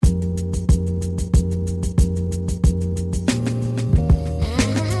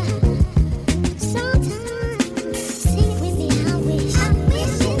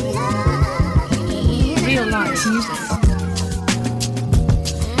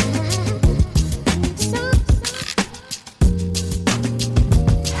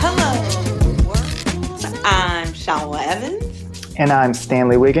And I'm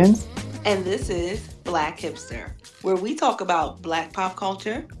Stanley Wiggins. And this is Black Hipster, where we talk about Black pop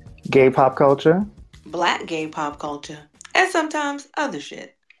culture, Gay pop culture, Black gay pop culture, and sometimes other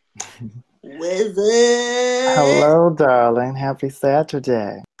shit. What's up? Hello, darling. Happy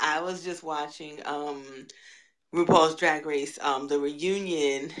Saturday. I was just watching RuPaul's Drag Race, the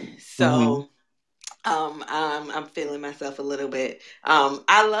reunion. So I'm feeling myself a little bit.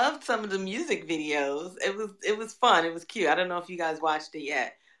 I loved some of the music videos. It was fun. It was cute. I don't know if you guys watched it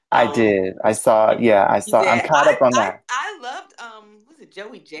yet. I did. I saw. Yeah, I saw. I'm caught up on that. I loved was it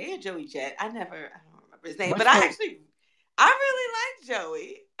Joey J or Joey Jet? I don't remember his name, Which but one? I really like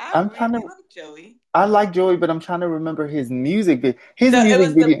Joey. I'm I trying really to. like Joey. I like Joey, but I'm trying to remember his music video. His It music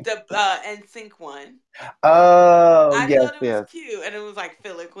was video. the NSYNC one. Oh, I yes, thought it was yes. cute, and it was like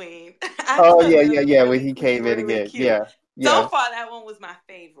Filler Queen. I Oh, thought yeah, that yeah, was yeah. When really he sweet, came in really again. cute. Yeah, So yeah. far, that one was my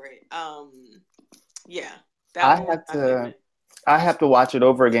favorite. Yeah, I that one was have my to. favorite. I have to watch it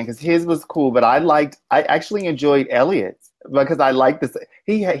over again because his was cool, but I actually enjoyed Elliot's because I liked this.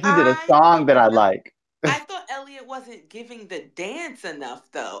 He did a song that I like. I thought Elliot wasn't giving the dance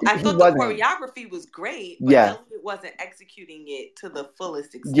enough, though. I He thought the wasn't. choreography was great, but Yeah, Elliot wasn't executing it to the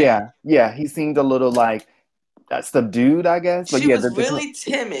fullest extent. yeah. He seemed a little like subdued, I guess. But She yeah, was really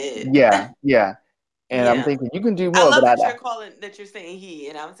timid. yeah. And I'm Yeah. thinking you can do I more, but love that you're saying he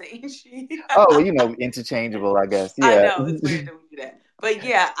and I'm saying she. oh, interchangeable, I guess. I Yeah. know it's weird that we do that, but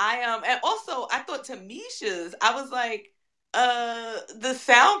yeah, and also I thought Tamisha's. I was like, the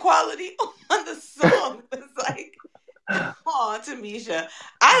sound quality on the song was like, oh, Tamisha.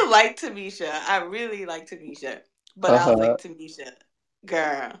 I like Tamisha. I really like Tamisha, but I was like, Tamisha,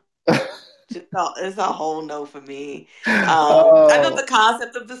 girl. It's a whole no for me. I thought the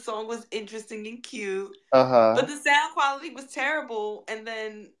concept of the song was interesting and cute, but the sound quality was terrible. And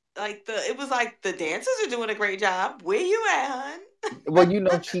then it was like the dancers are doing a great job. Where you at, hon?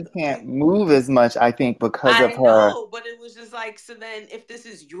 Well, she can't move as much, I think, because of I her. know, but it was just like, so then if this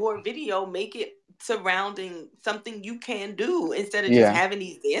is your video, make it surrounding something you can do instead of just having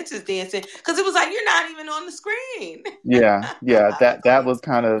these dancers dancing. Because it was like, you're not even on the screen. Yeah. That was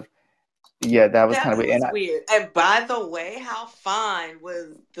kind of. Yeah, that was kind of weird. And by the way, how fine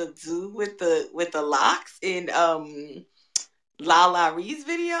was the dude with the locks in Lala Ree's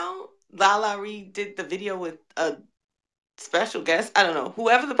video? Lala Ree did the video with a special guest. I don't know,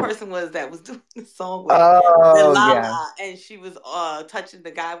 whoever the person was that was doing the song with Lala, and she was touching the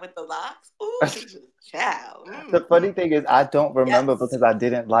guy with the locks. Ooh, child. The funny thing is, I don't remember because I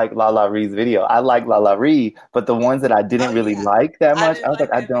didn't like Lala Ree's video. I like Lala Ree, but the ones that I didn't really like that much, I was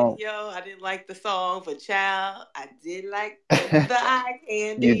like, I don't. Video. I didn't like the song, but child, I did like the eye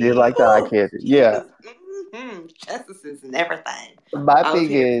candy. You did like the eye candy, yeah. Justices and everything. My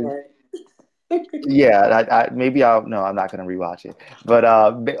thing is. Yeah, maybe I'm not gonna rewatch it, but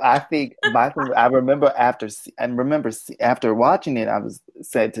I think my thing. I remember after watching it, I was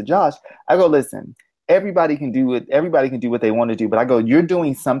said to Josh, I go, listen, everybody can do it. Everybody can do what they want to do, but I go, you're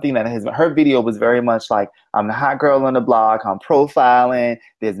doing something that her video was very much like, I'm the hot girl on the block. I'm profiling.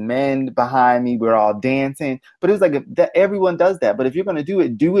 There's men behind me. We're all dancing, but it was like that everyone does that. But if you're gonna do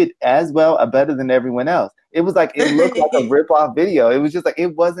it as well or better than everyone else. It was like, it looked like a rip-off video. It was just like,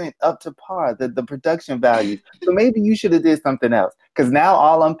 it wasn't up to par, the production value. So maybe you should have did something else. Because now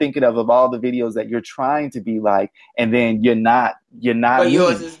all I'm thinking of all the videos that you're trying to be like, and then you're not. But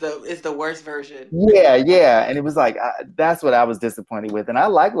yours is the worst version. Yeah. And it was like, that's what I was disappointed with. And I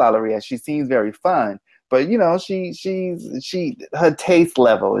like Lala Ree. She seems very fun. But her taste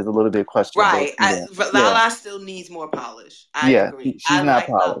level is a little bit questionable. Right. Lala still needs more polish. I agree. She's not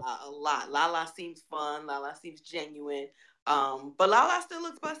polished. Lala a lot. Lala seems fun. Lala seems genuine. But Lala still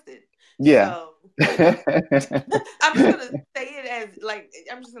looks busted. Yeah. So I'm just gonna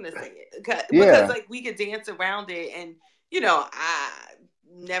say it because like we could dance around it, and I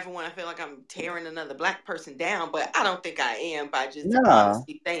never want to feel like I'm tearing another Black person down, but I don't think I am by just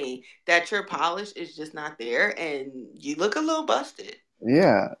honestly saying that your polish is just not there and you look a little busted.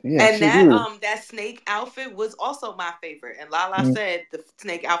 Yeah. And that snake outfit was also my favorite. And Lala said the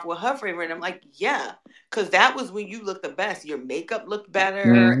snake outfit was her favorite. And I'm like, yeah, because that was when you looked the best. Your makeup looked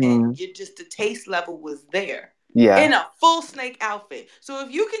better, and the taste level was there. Yeah. In a full snake outfit. So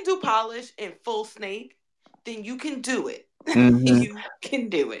if you can do polish in full snake, then you can do it. You can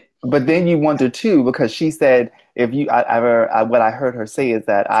do it. But then you wonder too, because she said, what I heard her say is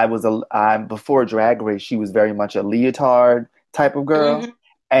that before Drag Race, she was very much a leotard type of girl,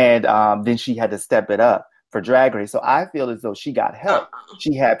 and then she had to step it up for Drag Race. So I feel as though she got help.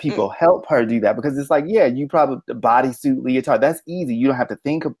 She had people help her do that, because it's like, yeah, you probably the bodysuit, leotard, that's easy. You don't have to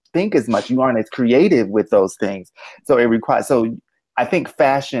think as much. You aren't as creative with those things. So it requires I think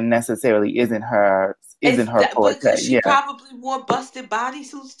fashion necessarily isn't her forte. Because she Yeah, probably wore busted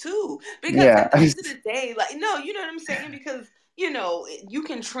bodysuits too. Because yeah, at the end of the day, like, no, you know what I'm saying? Because, you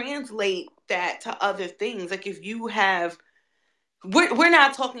can translate that to other things. Like, if you have, we're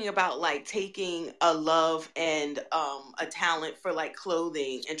not talking about like taking a love and a talent for like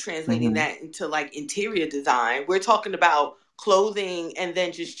clothing and translating hmm that into like interior design. We're talking about clothing and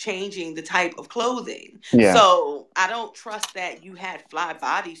then just changing the type of clothing. yeah, So I don't trust that you had fly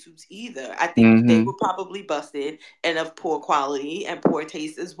bodysuits either. I think they hmm were probably busted and of poor quality and poor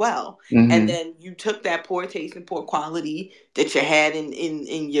taste as well. And hmm then you took that poor taste and poor quality that you had in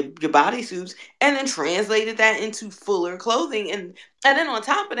your bodysuits and then translated that into fuller clothing. And then on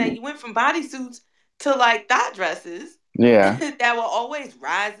top of that, you went from bodysuits to like thought dresses yeah, that were always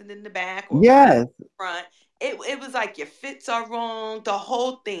rising in the back or rising in yes, the front. It was like your fits are wrong. The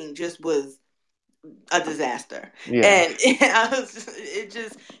whole thing just was a disaster. yeah, And it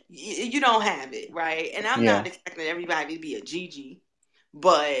just, you don't have it, right? And I'm yeah. not expecting everybody to be a Gigi,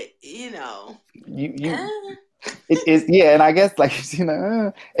 but You eh. it is, yeah, and I guess like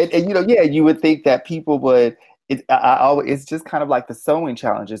and yeah, you would think that people would. I always, it's just kind of like the sewing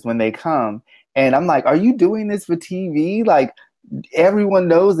challenges when they come, and I'm like, are you doing this for TV? Like everyone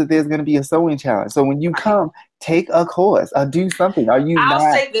knows that there's going to be a sewing challenge, so when you Right. come, take a course or do something. Are you I'll not?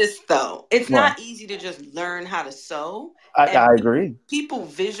 say this though, it's Well, not easy to just learn how to sew, and I people agree. people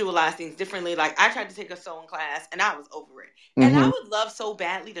visualize things differently. Like I tried to take a sewing class and I was over it. And I Hmm. would love so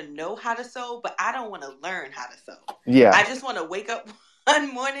badly to know how to sew, but I don't want to learn how to sew. Yeah. I just want to wake up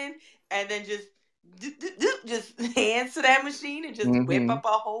one morning and then just just hands to that machine and just whip Hmm. up a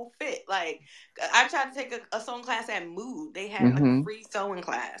whole fit. Like I tried to take a sewing class at Mood. They had like a Hmm. free sewing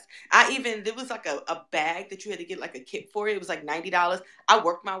class. There was like a bag that you had to get like a kit for it. It was like $90. I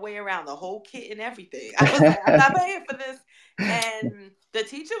worked my way around the whole kit and everything. I was like, I'm not paying for this. And the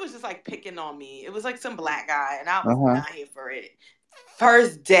teacher was just like picking on me. It was like some black guy, and I was Uh-huh. not here for it.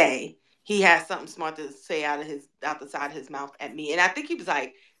 First day, he had something smart to say out the side of his mouth at me, and I think he was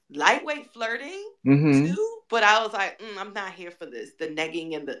like lightweight flirting Hmm. too. But I was like, I'm not here for this. The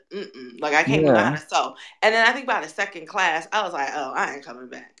negging and the like I came to learn how Yeah. to sew. And then I think by the second class, I was like, oh, I ain't coming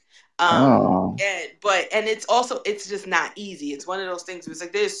back. Oh. And it's just not easy. It's one of those things where it's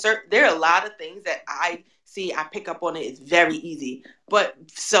like there are a lot of things that I see, I pick up on it. It's very easy, but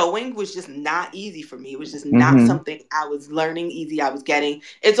sewing was just not easy for me. It was just not Hmm. something I was learning easy. I was getting.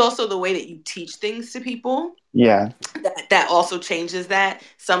 It's also the way that you teach things to people Yeah. that also changes that.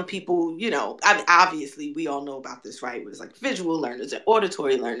 Some people, I mean, obviously we all know about this, right? It's like visual learners and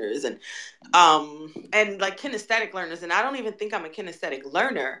auditory learners and like kinesthetic learners. And I don't even think I'm a kinesthetic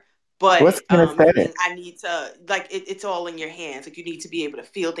learner, but What's kinesthetic? meaning I need to like it's all in your hands. Like you need to be able to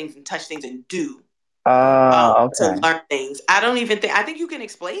feel things and touch things and do to Okay. learn things. I think you can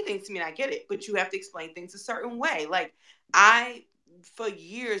explain things to me and I get it, but you have to explain things a certain way. Like I for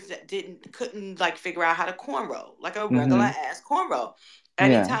years couldn't like figure out how to cornrow, like a regular Hmm. ass cornrow.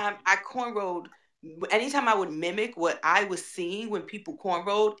 Yeah. Anytime I cornrowed, anytime I would mimic what I was seeing when people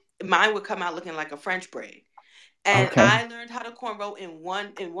cornrowed, mine would come out looking like a French braid. And Okay. I learned how to cornrow in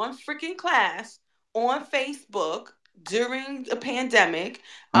one freaking class on Facebook during the pandemic.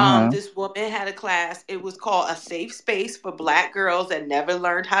 Uh-huh. This woman had a class. It was called A Safe Space for Black Girls That Never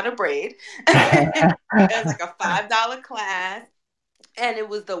Learned How to Braid. It was like a $5 class, and it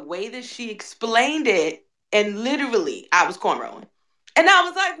was the way that she explained it. And literally, I was cornrowing, and I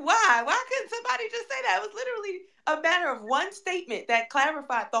was like, "Why? Why couldn't somebody just say that?" It was literally a matter of one statement that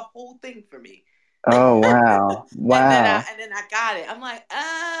clarified the whole thing for me. Oh, wow. and then I Wow. and then I got it. I'm like,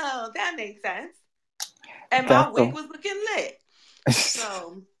 oh, that makes sense. And my That's wig so was looking lit.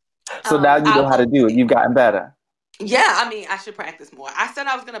 So so now you I know how to will do it. say, You've gotten better. yeah, I mean, I should practice more. I said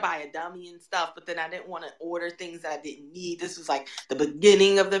I was gonna buy a dummy and stuff, but then I didn't want to order things that I didn't need. This was like the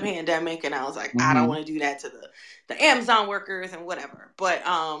beginning of the pandemic, and I was like, I don't Hmm. want to do that to the Amazon workers and whatever. But yeah,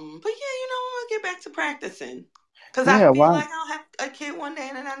 I'm gonna get back to practicing because I Yeah, feel why? like I'll have a kid one day,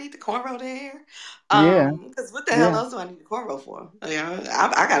 and then I need to cornrow their hair. Yeah. Because what the hell Yeah. else do I need to cornrow for?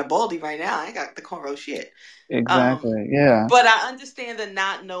 I got a baldy right now. I ain't got the cornrow shit. Um, Exactly. Yeah. but I understand the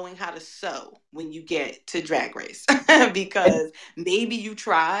not knowing how to sew when you get to Drag Race And, because maybe you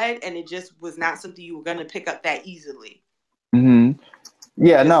tried and it just was not something you were going to pick up that easily. hmm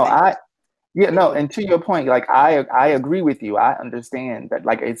Yeah, Because no, they, no, and to your point, like I agree with you. I understand that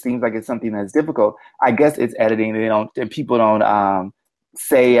like it seems like it's something that's difficult. I guess it's editing. People don't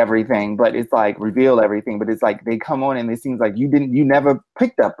say everything, but it's like reveal everything. But it's like they come on and it seems like you never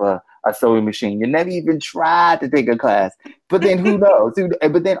picked up a sewing machine. You never even tried to take a class. But then who knows?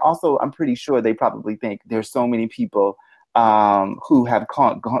 But then also I'm pretty sure they probably think there's so many people who have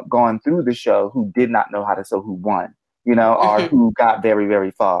gone through the show who did not know how to sew who won, or Mhm. who got very,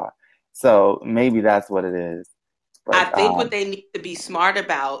 very far. So maybe that's what it is. I But think what they need to be smart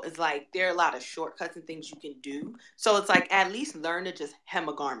about is like there are a lot of shortcuts and things you can do. So it's like at least learn to just hem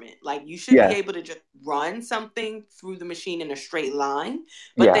a garment. Like you should be yes, able to just run something through the machine in a straight line.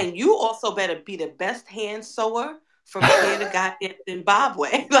 But yeah. then you also better be the best hand sewer from here to goddamn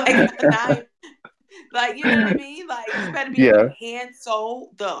Zimbabwe. Like, you know what I mean? Like, you better be able to Yeah, hand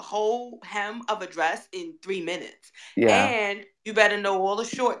sew the whole hem of a dress in 3 minutes. yeah. And you better know all the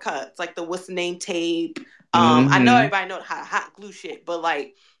shortcuts, like the what's the name tape. I know Hmm. everybody know how to hot glue shit, but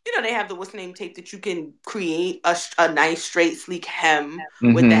like, they have the what's the name tape that you can create a nice, straight, sleek hem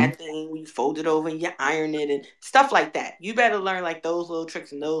with Hmm. that thing. You fold it over and you iron it and stuff like that. You better learn like those little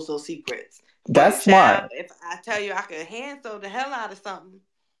tricks and those little secrets. But That's child, smart. if I tell you I could hand sew the hell out of something.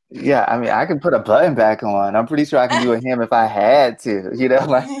 Yeah, I mean, I can put a button back on. I'm pretty sure I can do a hem if I had to.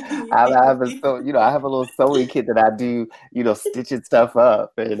 Like I have I have a little sewing kit that I do, stitching stuff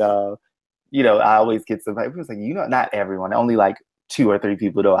up, and I always get some people like, not everyone, only like two or three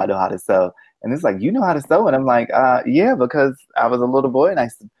people know I know how to sew, and it's like, you know how to sew, and I'm like, yeah, because I was a little boy and I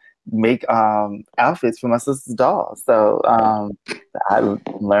used to make outfits for my sister's dolls, so I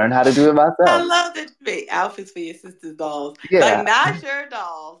learned how to do it I myself. love that you make outfits for your sister's dolls. Like Yeah, not your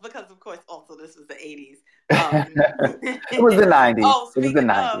dolls, because of course also this was the 80s. it was the '90s. Oh, It was the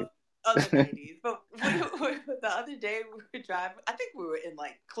speaking '90s. of other 90s, but the other day we were driving, I think we were in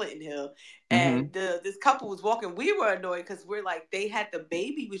like Clinton Hill, Hmm. and this couple was walking. We were annoyed because we're like, they had the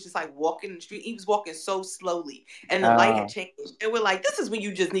baby was just like walking the street. He was walking so slowly and the light had Oh. changed. And we're like, this is when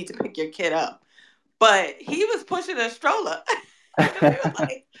you just need to pick your kid up. But he was pushing a stroller. And we were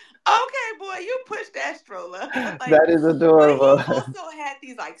like, okay, boy, you push that stroller. Like, That is but he adorable. also had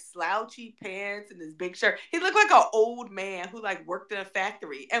these like slouchy pants and this big shirt. He looked like an old man who like worked in a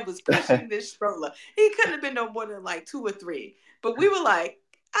factory and was pushing this stroller. He couldn't have been no more than like 2 or 3. But we were like,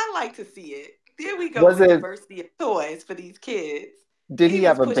 I like to see it. There we go Was with it, diversity of toys for these kids. did He he was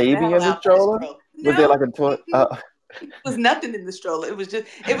have a pushing the baby hell in the out that stroller? stroller. Was there No, like a toy? was nothing in the stroller.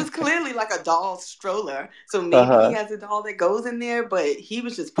 It was clearly like a doll stroller. So maybe he Uh-huh. has a doll that goes in there, but he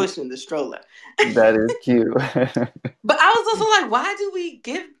was just pushing the stroller. That is cute. But I was also like, why do we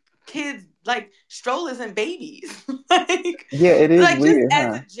give kids like strollers and babies? like, Yeah, it is like just weird,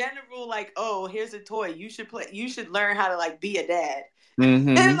 as huh? a general, like, oh, here's a toy. You should play. You should learn how to like be a dad.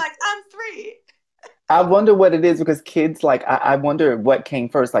 And Hmm. like, I'm 3. I wonder what it is because kids like I wonder what came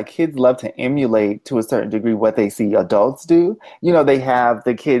first. Like kids love to emulate to a certain degree what they see adults do. They have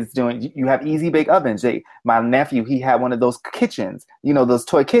the kids doing. You have easy bake ovens. My nephew, he had one of those kitchens. Those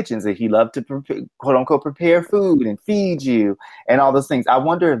toy kitchens that he loved to quote unquote prepare food and feed you and all those things. I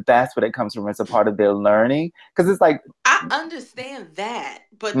wonder if that's what it comes from as a part of their learning because it's like, I understand that,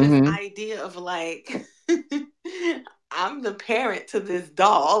 but this hmm idea of like I'm the parent to this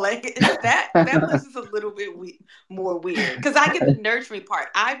doll, like that was just a little bit more weird because I get the nurturing part.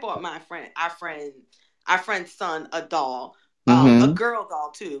 I bought our friend's son a doll, a hmm girl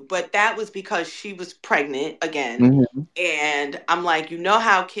doll too, but that was because she was pregnant again, hmm and I'm like, you know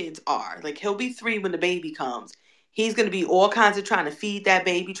how kids are. Like he'll be 3 when the baby comes. He's gonna be all kinds of trying to feed that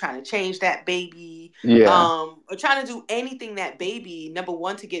baby, trying to change that baby, Yeah. or trying to do anything that baby, number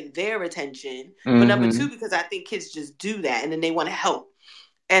one, to get their attention, but number hmm two, because I think kids just do that and then they want to help.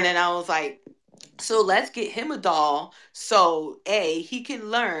 And then I was like, so let's get him a doll so he can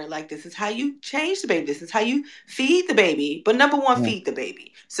learn like this is how you change the baby, this is how you feed the baby, but number one, Yeah. feed the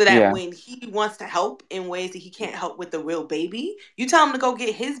baby so that Yeah. when he wants to help in ways that he can't help with the real baby, you tell him to go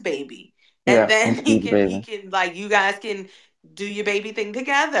get his baby, and Yeah. then And feed the he baby. can like you guys can do your baby thing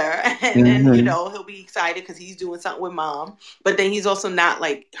together. And then Hmm. he'll be excited because he's doing something with mom, but then he's also not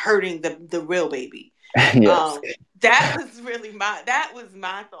like hurting the real baby. Yes. um that was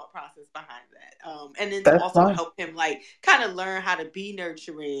my thought process behind that. And then to That's also fine. help him like kind of learn how to be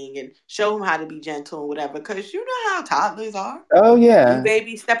nurturing and show him how to be gentle and whatever, because you know how toddlers are. Oh New yeah.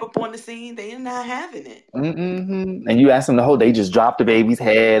 baby step up on the scene, they're not having it. And you ask them to hold, they just drop the baby's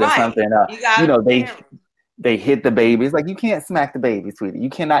head or Right, something. you gotta They prepare them. they hit the baby. It's like you can't smack the baby, sweetie. You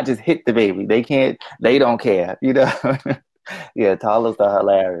cannot just hit the baby. They can't. They don't care. Yeah, toddlers are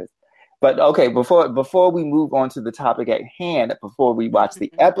hilarious. But okay, before we move on to the topic at hand, before we watch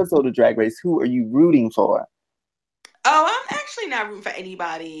the episode of Drag Race, who are you rooting for? Oh, I'm actually not rooting for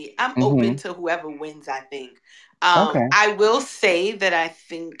anybody. I'm open Hmm. to whoever wins, I think. Okay. I will say that I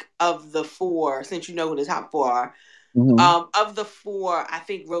think of the 4, since you know who the top 4 are, Hmm. of the 4, I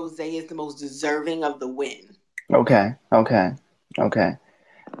think Rose is the most deserving of the win. Okay. Okay. Okay.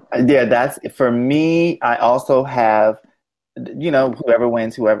 Yeah, that's for me. I also have whoever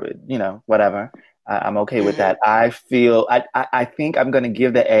wins, whoever, whatever. I'm okay with that. Hmm. I think I'm gonna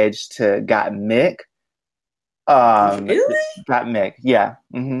give the edge to Got Mick. Um, Really? Got Mick, yeah.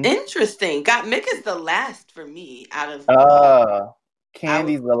 Hmm. Interesting. Got Mick is the last for me out of all. Uh, I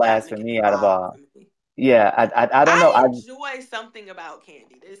would Candy's the Got last for Mick is me out of bottom all. for me. Yeah, I don't know. I enjoy something about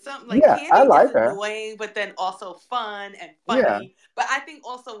Candy. There's something like Yeah, I Candy is like her. annoying, but then also fun and Yeah, funny. But I think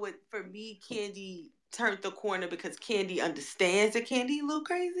also for me, Candy turned the corner because Candy understands that Candy a little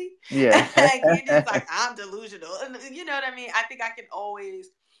crazy. yeah, And Candy's like, I'm delusional. And you know what I mean? I think I can always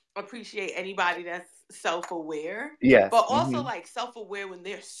appreciate anybody that's self-aware, yes. but also like self-aware when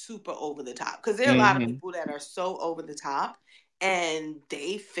they're super over the top. Because there are a lot of Hmm. people that are so over the top and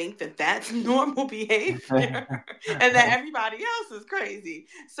they think that that's normal behavior and that everybody else is crazy.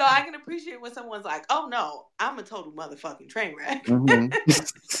 So I can appreciate when someone's like, oh no, I'm a total motherfucking train wreck. Hmm.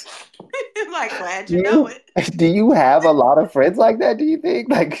 I'm like, glad Do you know you it. do you have a lot of friends like that, do you think?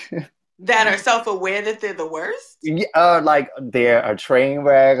 Like, That are self aware that they're the worst. yeah, like they're a train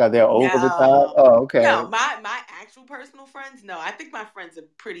wreck or they're over the top? No. Oh, okay. No, my actual personal friends, no. I think my friends are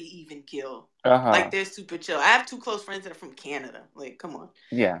pretty even kill. Like Uh-huh. they're super chill. I have two close friends that are from Canada. Like, come on.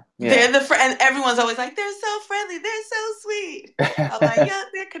 Yeah, yeah. They're the and everyone's always like, they're so friendly, they're so sweet. I'm like, yeah,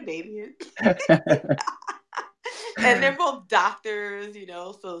 they're Canadian. And they're both doctors,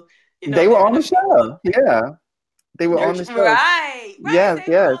 so They were they're on the gonna be able to show. Yeah, they were on the show. right. Yes, They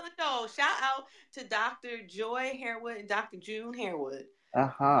were yes. on the show. Shout out to Dr. Joy Harewood and Dr. June Harewood.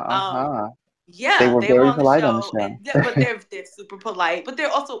 Uh-huh, Um, uh-huh. They yeah, were they were very on the polite on the show, show. but they're super polite, but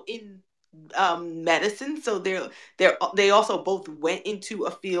they're also in medicine, so they also both went into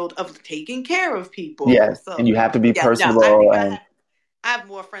a field of taking care of people. Yes, and So you have to be yeah, no, I personable think and I have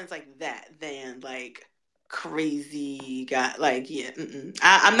more friends like that than like crazy guy. Like, yeah,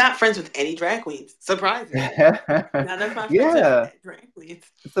 I'm not friends with any drag queens. Surprisingly, none of my friends are yeah, drag queens.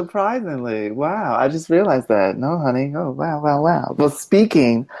 surprisingly. Wow, I just realized that. No, honey. Oh, wow, wow, wow. Well,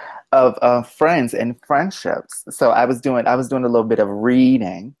 speaking of friends and friendships, so I was doing a little bit of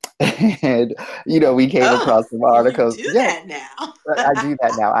reading, and we came Oh, across some you articles. do Yes, that now. I do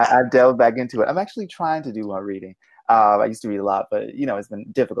that now. I delve back into it. I'm actually trying to do more reading. I used to read a lot, but it's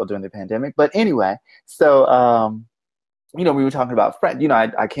been difficult during the pandemic. But anyway, so we were talking about friend.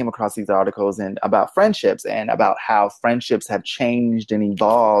 I came across these articles and about friendships and about how friendships have changed and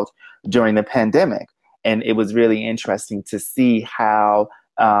evolved during the pandemic. And it was really interesting to see how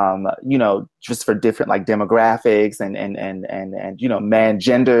just for different like demographics and man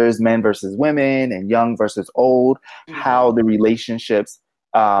genders, men versus women, and young versus old, how Hmm. the relationships,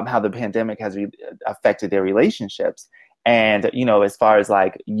 how the pandemic has affected their relationships. And as far as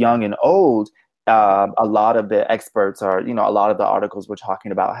like young and old, a lot of the experts are, a lot of the articles were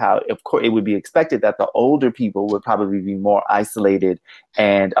talking about how, of course, it would be expected that the older people would probably be more isolated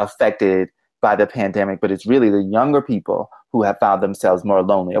and affected by the pandemic, but it's really the younger people who have found themselves more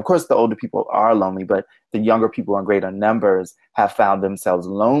lonely. Of course, the older people are lonely, but the younger people in greater numbers have found themselves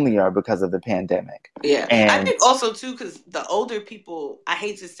lonelier because of the pandemic. Yeah, I And think also too because the older people, I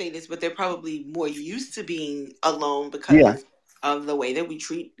hate to say this, but they're probably more used to being alone yeah, because of the way that we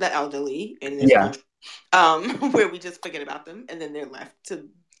treat the elderly in this yeah, country, where we just forget about them and then they're left to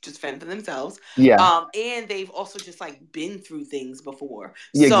just fend for themselves. yeah, And they've also just like been through things before,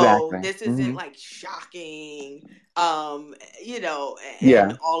 yeah, so exactly. this isn't Hmm. like shocking. Um, and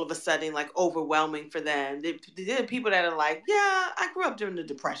Yeah. all of a sudden like overwhelming for them. There are people that are like, yeah, I grew up during the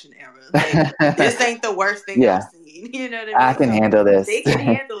Depression era, like this ain't the worst thing I've Yeah, seen. You know what I I mean? can So handle this. they can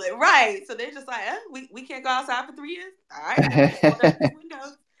handle it, right? So they're just like, we can't go outside for 3 years. All right, well, let's roll down these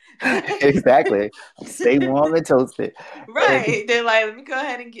windows. Exactly. Stay warm and toasted. And Right. They're like, let me go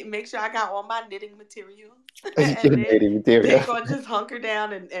ahead and make sure I got all my knitting materials. And then native material. they're gonna just hunker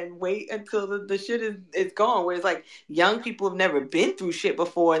down and wait until the shit is gone. Whereas like young people have never been through shit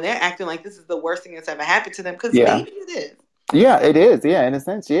before and they're acting like this is the worst thing that's ever happened to them because Yeah. maybe it is. Yeah, it is. Yeah, in a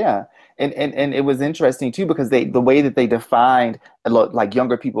sense, yeah. And it was interesting too because the way that they defined like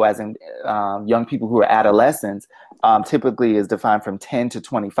younger people as in young people who are adolescents typically is defined from 10 to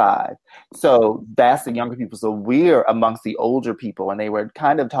 25. So that's the younger people. So we're amongst the older people, and they were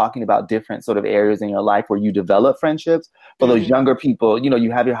kind of talking about different sort of areas in your life where you develop friendships. For those Mm-hmm. younger people,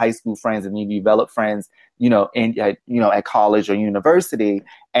 you have your high school friends, and you develop friends, at college or university,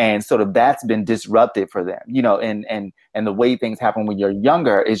 and sort of that's been disrupted for them, and the way things happen when you're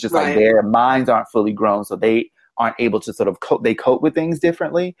younger is just like Right. their minds aren't fully grown, so they aren't able to sort of cope with things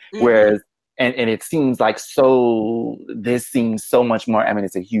differently. Mm-hmm. Whereas, and it seems like this seems so much more. I mean,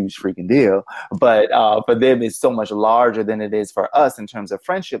 it's a huge freaking deal, but for them, it's so much larger than it is for us in terms of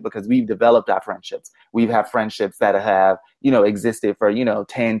friendship because we've developed our friendships. We've had friendships that have existed for,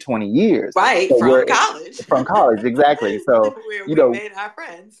 10, 20 years. Right, So from college. from college, exactly. So, Where we made our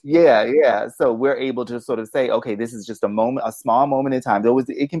friends. Yeah, yeah. So we're able to sort of say, okay, this is just a small moment in time.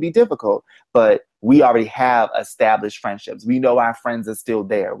 It can be difficult, but we already have established friendships. We know our friends are still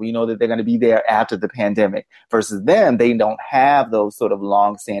there. We know that they're going to be there after the pandemic. Versus them, they don't have those sort of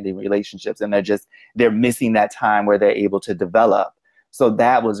long-standing relationships, and they're missing that time where they're able to develop. So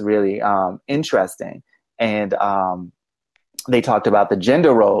that was really interesting. And they talked about the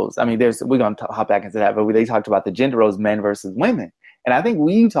gender roles. I mean, we're going to hop back into that, but they talked about the gender roles, men versus women. And I think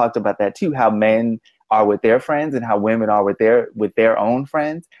we talked about that too, how men are with their friends and how women are with their own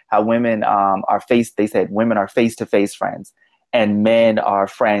friends, how women they said women are face-to-face friends and men are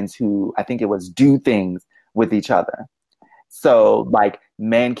friends who, I think it was, do things with each other. So like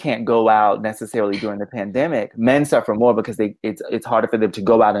men can't go out necessarily during the pandemic. Men suffer more because it's harder for them to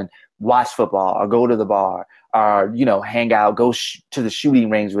go out and watch football or go to the bar or, hang out, go to the shooting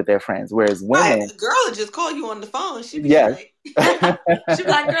range with their friends. Whereas women... Right. The girl would just call you on the phone. She'd be yes. like, she'd be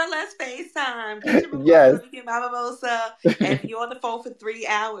like, girl, let's FaceTime. Get your mimosa, yes. get my mimosa, and be on the phone for 3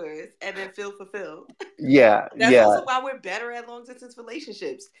 hours and then feel fulfilled. Yeah. That's also why we're better at long distance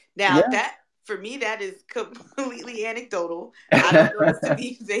relationships. Now that, for me, that is completely anecdotal. I don't know this to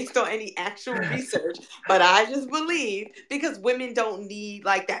be based on any actual research, but I just believe because women don't need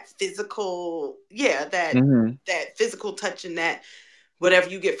like that physical, that physical touch and that whatever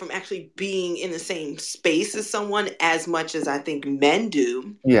you get from actually being in the same space as someone as much as I think men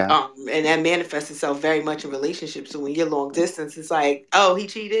do. Yeah. And that manifests itself very much in relationships. So when you're long distance, it's like, oh, he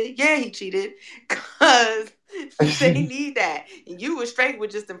cheated? Yeah, he cheated. Because they need that. And you were straight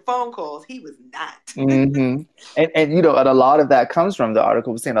with just them phone calls. He was not. And and a lot of that comes from, the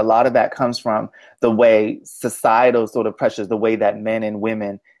article was saying, a lot of that comes from the way societal sort of pressures, the way that men and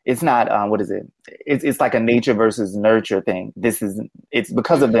women, it's not, what is it? It's like a nature versus nurture thing. It's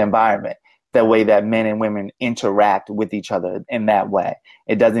because of the environment, the way that men and women interact with each other in that way.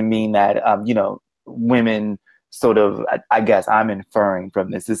 It doesn't mean that, women sort of, I guess I'm inferring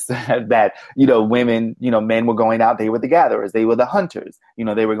from this is that, women, men were going out, they were the gatherers, they were the hunters,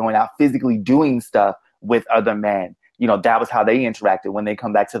 they were going out physically doing stuff with other men. That was how they interacted. When they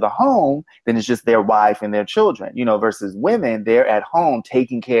come back to the home, then it's just their wife and their children, versus women, they're at home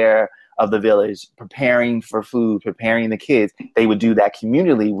taking care of the village, preparing for food, preparing the kids. They would do that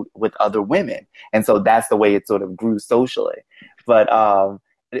communally with other women. And so that's the way it sort of grew socially. But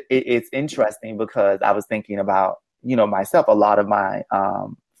it's interesting because I was thinking about, myself, a lot of my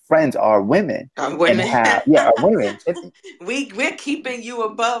friends are women. Women. Are women. We're keeping you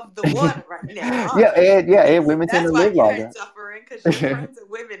above the water right now. And women tend to live longer. That's why you're suffering, because you're friends with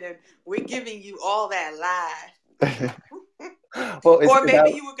women and we're giving you all that lie. Well, or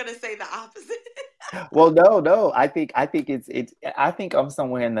maybe you were going to say the opposite. Well, no. I think I think I'm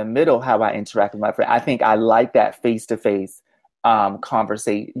somewhere in the middle how I interact with my friend. I think I like that face-to-face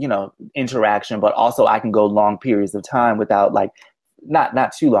conversation, interaction, but also I can go long periods of time without like,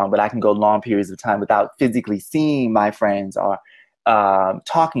 not too long, but I can go long periods of time without physically seeing my friends or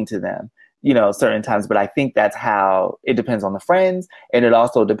talking to them, certain times. But I think that's how it depends on the friends, and it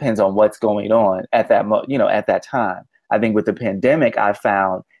also depends on what's going on at that at that time. I think with the pandemic, I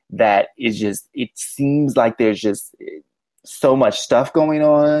found that it seems like there's just so much stuff going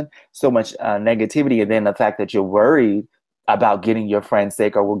on, so much negativity, and then the fact that you're worried about getting your friends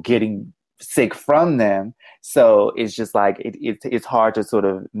sick or getting sick from them. So it's just like it's hard to sort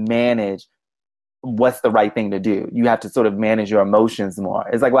of manage what's the right thing to do. You have to sort of manage your emotions more.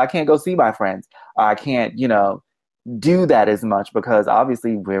 It's like, well, I can't go see my friends. Or I can't, do that as much because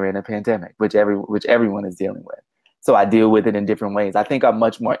obviously we're in a pandemic, which everyone is dealing with. So I deal with it in different ways. I think I'm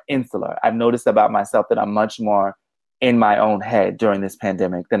much more insular. I've noticed about myself that I'm much more in my own head during this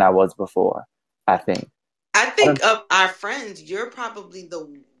pandemic than I was before, I think. Of our friends, you're probably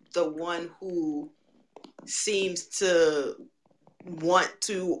the one who seems to want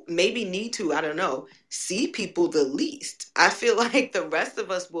to, maybe need to, I don't know, see people the least. I feel like the rest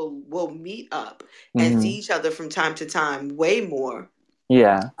of us will meet up and see each other from time to time way more.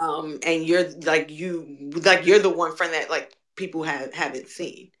 Yeah. And you're you're the one friend that like people haven't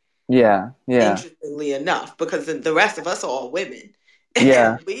seen. Yeah. Interestingly enough, because the rest of us are all women.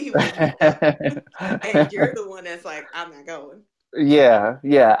 Yeah. And you're the one that's like, I'm not going.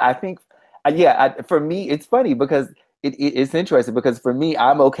 Yeah. I think, for me, it's funny because it's interesting because for me,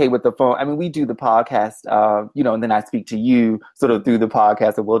 I'm okay with the phone. I mean, we do the podcast, and then I speak to you sort of through the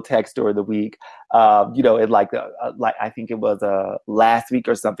podcast, and we'll text during the week. Like I think it was last week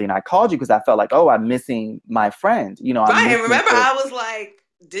or something, I called you because I felt like, oh, I'm missing my friend. Right. And remember, I was like,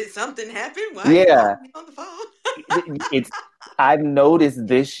 did something happen? Why are you Yeah, calling me on the phone? it's I've noticed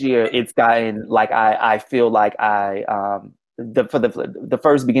this year it's gotten like I feel like I for the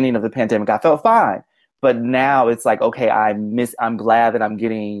first beginning of the pandemic I felt fine, but now it's like okay, I'm glad that I'm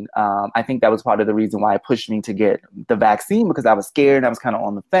getting I think that was part of the reason why it pushed me to get the vaccine, because I was scared and I was kind of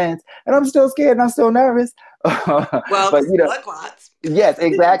on the fence, and I'm still scared and I'm still nervous. Well, But because blood clots. yes,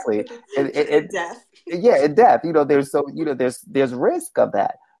 exactly. Death. Yeah, in depth, there's so, there's risk of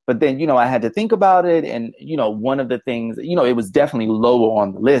that. But then, I had to think about it. And, one of the things, it was definitely lower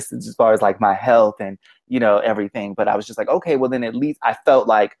on the list as far as like my health and, everything. But I was just like, okay, well, then at least I felt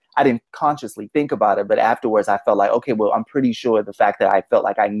like I didn't consciously think about it. But afterwards, I felt like, okay, well, I'm pretty sure the fact that I felt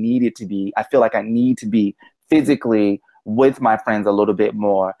like I feel like I need to be physically with my friends a little bit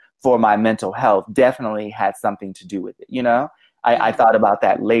more for my mental health definitely had something to do with it. I thought about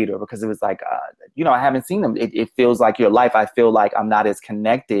that later because it was like, I haven't seen them. It feels like your life. I feel like I'm not as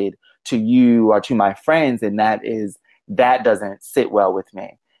connected to you or to my friends. And that doesn't sit well with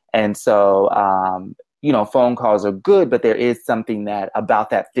me. And so, phone calls are good, but there is something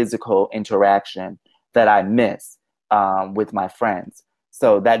about that physical interaction that I miss with my friends.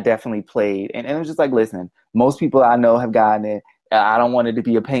 So that definitely played. And it was just like, listen, most people I know have gotten it. I don't want it to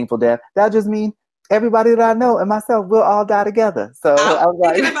be a painful death. That just means everybody that I know and myself will all die together. So I was I was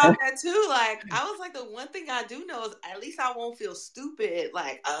thinking like, about that too. Like, I was like, the one thing I do know is at least I won't feel stupid.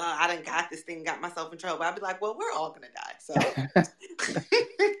 Like, I done got this thing, got myself in trouble. I'd be like, well, we're all gonna die, so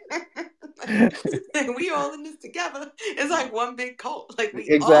we all in this together. It's like one big cult. Like, we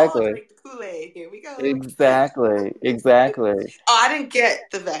all exactly, drink the Kool-Aid. Here we go. exactly. Oh, I didn't get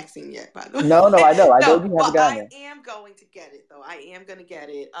the vaccine yet, by the way. No, no, I know. I know No, you haven't but gotten I it. am going to get it though. I am gonna get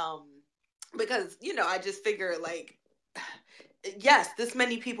it. Because I just figure like yes, this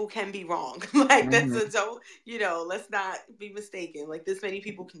many people can be wrong. Like that's Mm-hmm. let's not be mistaken. Like this many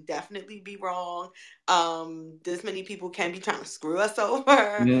people can definitely be wrong. This many people can be trying to screw us over.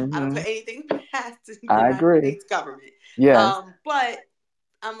 I don't Mm-hmm. put anything past the I United agree. States government. Yes. But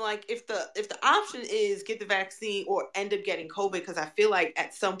I'm like, if the option is get the vaccine or end up getting COVID, because I feel like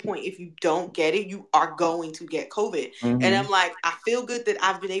at some point, if you don't get it, you are going to get COVID. And Mm-hmm. I'm like, I feel good that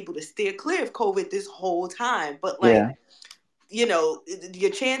I've been able to steer clear of COVID this whole time. But like, Yeah. your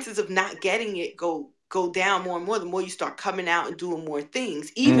chances of not getting it go down more and more the more you start coming out and doing more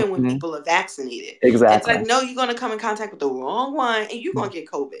things, even when Mm-hmm. people are vaccinated. It's Exactly. like, no, you're gonna come in contact with the wrong one and you're gonna get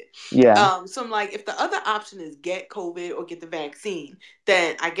COVID. Yeah. So I'm like, if the other option is get COVID or get the vaccine,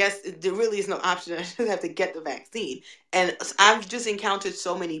 then I guess there really is no option. I just have to get the vaccine. And I've just encountered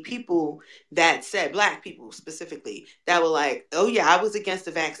so many people that said, Black people specifically, that were like, oh yeah, I was against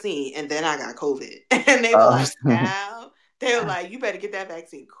the vaccine and then I got COVID. And they were Oh. like, now they were like, you better get that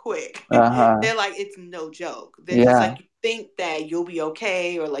vaccine quick. Uh-huh. They're like, it's no joke. They're just Yeah. like, you think that you'll be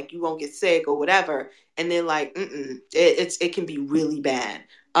okay or like you won't get sick or whatever. And they're like, it can be really bad.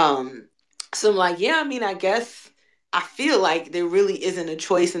 So I'm like, yeah, I mean, I guess I feel like there really isn't a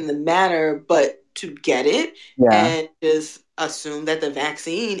choice in the matter but to get it Yeah. and just assume that the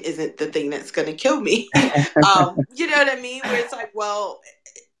vaccine isn't the thing that's going to kill me. You know what I mean? Where it's like, well,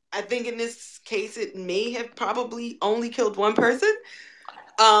 I think in this case, it may have probably only killed one person,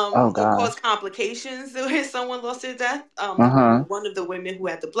 Oh or gosh. caused complications where someone lost their death. Uh-huh. One of the women who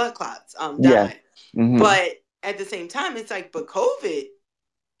had the blood clots Yes. died. Mm-hmm. But at the same time, it's like, but COVID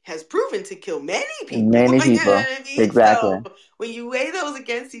has proven to kill many people. Many You know people. what I mean? Exactly. So when you weigh those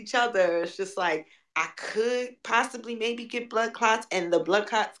against each other, it's just like I could possibly maybe get blood clots, and the blood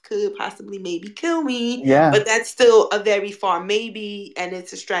clots could possibly maybe kill me, Yeah. but that's still a very far maybe, and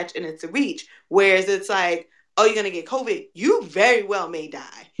it's a stretch and it's a reach. Whereas it's like, oh, you're gonna get COVID, you very well may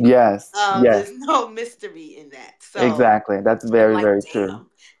die. Yes. Yes. There's no mystery in that. So Exactly. That's I'm very, like, very true. damn,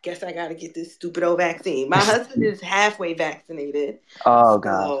 guess I gotta get this stupid old vaccine. My husband is halfway vaccinated. Oh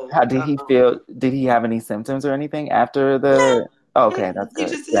gosh. So, How did he feel? Did he have any symptoms or anything after the? Oh, okay, that's he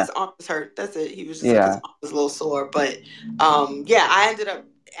good. just Yeah. his arm was hurt. That's it. He was just like his Yeah. arm was a little sore. But yeah, I ended up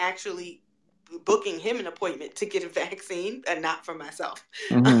actually booking him an appointment to get a vaccine and not for myself.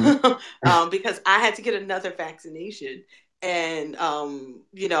 Mm-hmm. Because I had to get another vaccination. And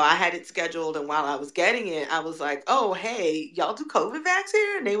I had it scheduled, and while I was getting it, I was like, "Oh, hey, y'all do COVID vax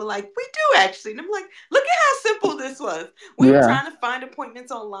here?" And they were like, "We do actually." And I'm like, "Look at how simple this was. We were Yeah. trying to find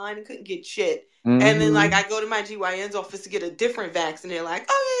appointments online and couldn't get shit." And then like Mm-hmm. I go to my GYN's office to get a different vax, and they're like,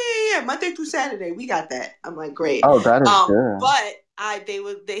 "Oh yeah, Monday through Saturday, we got that." I'm like, "Great." Oh, that is good. But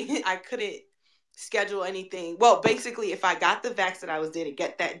I couldn't schedule anything. Well, basically, if I got the vax that I was there to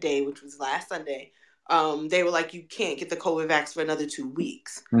get that day, which was last Sunday, they were like, you can't get the COVID vax for another 2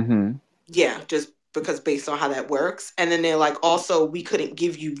 weeks. Mm-hmm. Yeah, just because based on how that works. And then they're like, also, we couldn't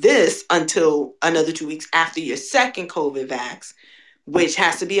give you this until another 2 weeks after your second COVID vax, which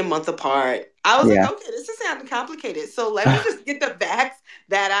has to be a month apart. I was Yeah. like, okay, this is sounding complicated. So let me just get the vax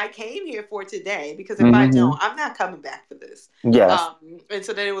that I came here for today, because if I don't, I'm not coming back for this. Yes. And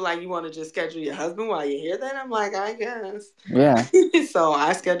so then they were like, you want to just schedule your husband while you're here then? I'm like, I guess. Yeah. So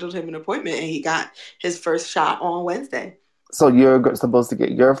I scheduled him an appointment, and he got his first shot on Wednesday. So you're supposed to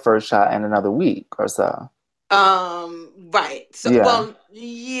get your first shot in another week or so. Right. So, Yeah. well,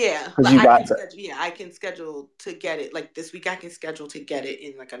 yeah. Because you I got can schedule. Yeah, I can schedule to get it like this week. I can schedule to get it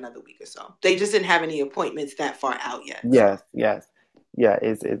in like another week or so. They just didn't have any appointments that far out yet. Yes, yes. Yeah,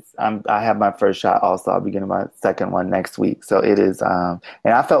 it's I have my first shot also. I'll be getting my second one next week. So it is and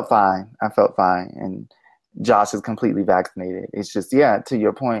I felt fine. I felt fine. And Josh is completely vaccinated. It's just, yeah, to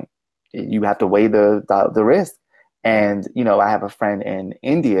your point, you have to weigh the risk. And, you know, I have a friend in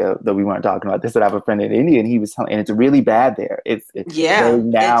India, though we weren't talking about this, but I have a friend in India, and he was telling, and it's really bad there. Yeah, they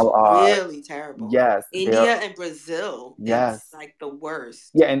now it's are, really terrible. yes, India and Brazil, yes, it's like the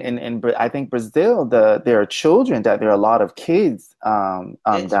worst. yeah, and I think Brazil, there are children there are a lot of kids dying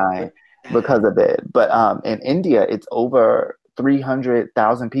Really because of it. But in India, it's over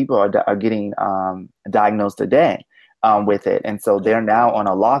 300,000 people are getting diagnosed a day with it, and so they're now on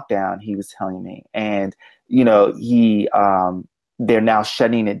a lockdown. He was telling me, and you know, they're now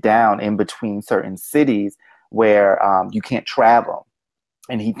shutting it down in between certain cities where you can't travel.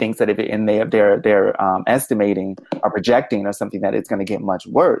 And he thinks that if it, and they're estimating or projecting or something, that it's going to get much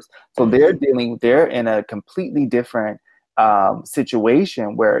worse. So they're in a completely different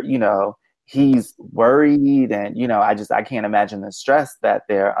situation where, you know, he's worried, and, you know, I can't imagine the stress that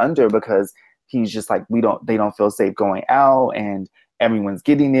they're under, because he's just like, they don't feel safe going out, and everyone's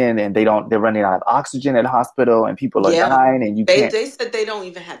getting in, and they're running out of oxygen at the hospital, and people are dying, and they said they don't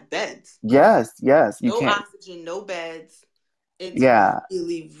even have beds. Yes, no can't. Oxygen, no beds. It's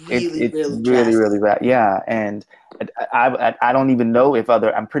really, it's really really bad. Yeah, and I don't even know if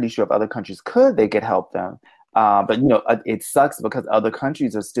I'm pretty sure if other countries they could help them. But you know, it sucks because other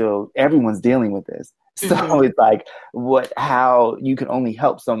countries are still, everyone's dealing with this. So it's like, how you can only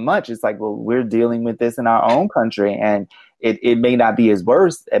help so much. It's like, well, we're dealing with this in our own country, and it may not be as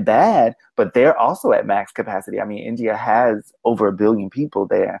bad, but they're also at max capacity. I mean, India has over 1 billion people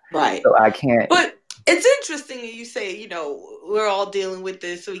there. Right. So I can't. But it's interesting that you say, you know, we're all dealing with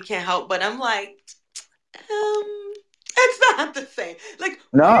this, so we can't help. But I'm like, it's not the same. Like,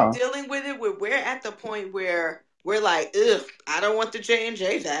 no. We're dealing with it where we're at the point where we're like, ugh, I don't want the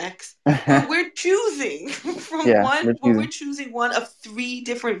J&J vax. But we're choosing we're choosing one of 3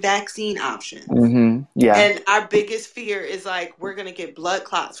 different vaccine options. Yeah. And our biggest fear is like, we're going to get blood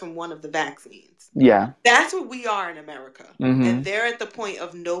clots from one of the vaccines. Yeah. That's what we are in America. And they're at the point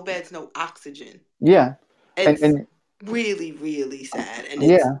of no beds, no oxygen. Yeah. It's really, really sad. And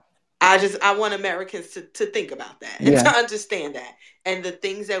I want Americans to think about that and to understand that, and the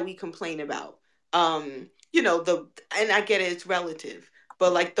things that we complain about. You know, and I get it, it's relative,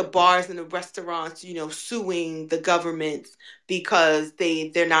 but like the bars and the restaurants, you know, suing the governments because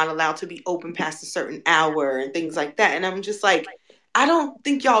they're not allowed to be open past a certain hour and things like that. And I'm just like, I don't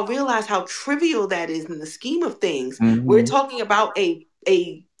think y'all realize how trivial that is in the scheme of things. We're talking about a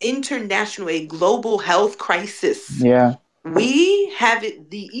international, a global health crisis. Yeah. We have it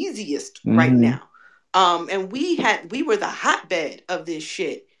the easiest right now. And we were the hotbed of this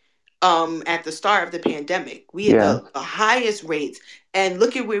shit at the start of the pandemic. We had the highest rates, and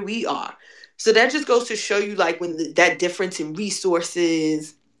look at where we are. So that just goes to show you, like, when that difference in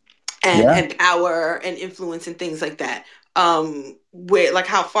resources and power and influence and things like that, where, like,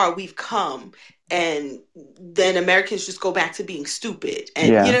 how far we've come. And then Americans just go back to being stupid, and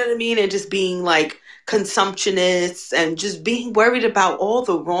you know what I mean, and just being like consumptionists and just being worried about all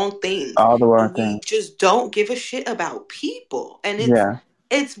the wrong things. We just don't give a shit about people, and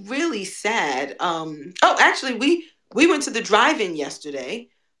it's really sad. Actually, we went to the drive-in yesterday.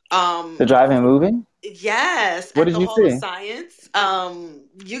 The drive-in movie? Yes. What did you see? Hall of Science.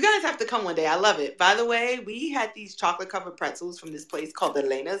 You guys have to come one day. I love it. By the way, we had these chocolate-covered pretzels from this place called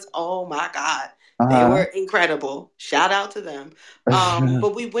Elena's. Oh my God. They were incredible. Shout out to them.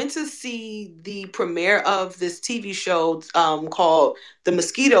 But we went to see the premiere of this TV show called The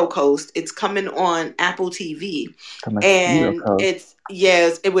Mosquito Coast. It's coming on Apple TV.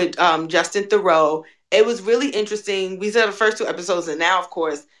 It with Justin Theroux. It was really interesting. We saw the first 2 episodes, and now, of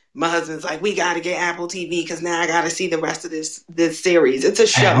course, my husband's like, we got to get Apple TV because now I got to see the rest of this series. It's a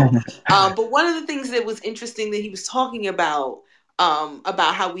show. But one of the things that was interesting that he was talking about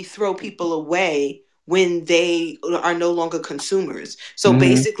how we throw people away when they are no longer consumers. So Mm-hmm.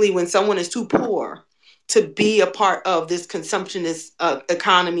 basically, when someone is too poor to be a part of this consumptionist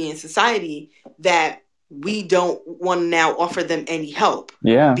economy and society, that we don't want to now offer them any help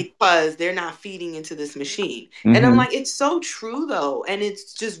Yeah. because they're not feeding into this machine. And I'm Mm-hmm. like, it's so true though, and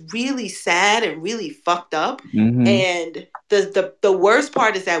it's just really sad and really fucked up. Mm-hmm. And the worst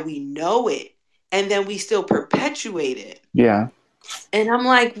part is that we know it, and then we still perpetuate it. Yeah. And I'm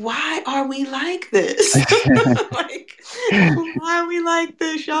like, why are we like this? Like, why are we like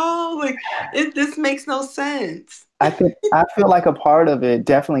this, y'all? Like, this makes no sense. I feel like a part of it,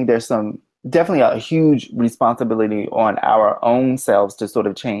 definitely there's some definitely a huge responsibility on our own selves to sort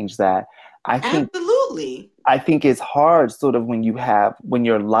of change that. I think Absolutely. I think it's hard sort of when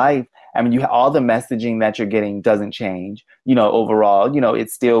your life, I mean, all the messaging that you're getting doesn't change, overall,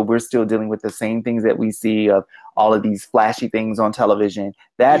 it's still, we're still dealing with the same things that we see of all of these flashy things on television.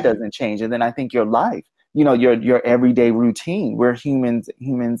 That Mm-hmm. doesn't change. And then I think your life, your everyday routine, we're humans,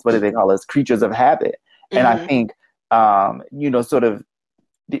 what do they call us? Creatures of habit. And I Mm-hmm. think, sort of,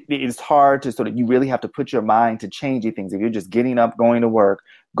 it's hard to sort of, you really have to put your mind to changing things. If you're just getting up, going to work,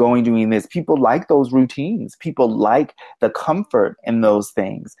 doing this, people like those routines. People like the comfort in those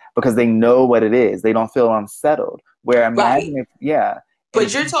things because they know what it is. They don't feel unsettled. Where Right. imagine if, yeah. And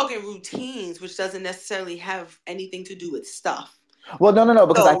But you're talking routines, which doesn't necessarily have anything to do with stuff. well, no,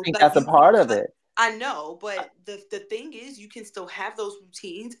 because I So, think like that's a you, part of like it. I know, but the thing is, you can still have those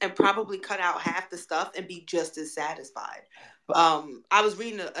routines and probably cut out half the stuff and be just as satisfied. But, I was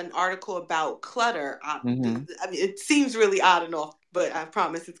reading an article about clutter. hmm I mean, it seems really odd and off, but I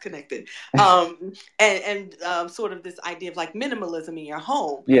promise it's connected. And sort of this idea of like minimalism in your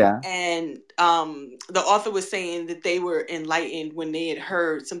home. yeah, And the author was saying that they were enlightened when they had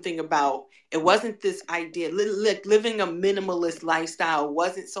heard something about, it wasn't this idea, living a minimalist lifestyle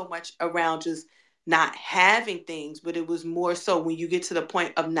wasn't so much around just not having things, but it was more so when you get to the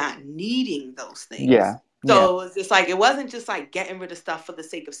point of not needing those things. yeah, yeah, So it's just like, it wasn't just like getting rid of stuff for the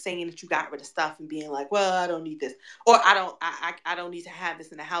sake of saying that you got rid of stuff and being like, well, I don't need this, or I don't need to have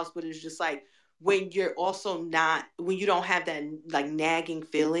this in the house. But it's just like, when you're also not, when you don't have that like nagging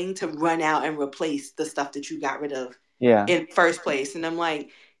feeling to run out and replace the stuff that you got rid of yeah, in first place. And I'm like,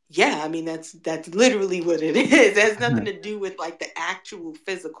 yeah, I mean, that's literally what it is. It has nothing to do with like the actual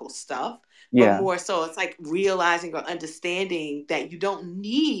physical stuff, but yeah. more so it's like realizing or understanding that you don't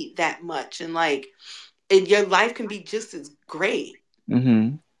need that much, and like, your life can be just as great. hmm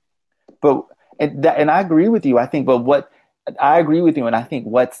But and I agree with you. I think, but what I agree with you, and I think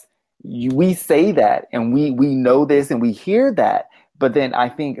we say that, and we know this, and we hear that, but then I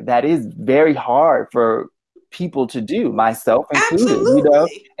think that is very hard for people to do, myself included.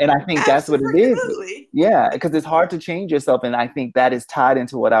 Absolutely. And I think that's what it is. Absolutely. Yeah, because it's hard to change yourself, and I think that is tied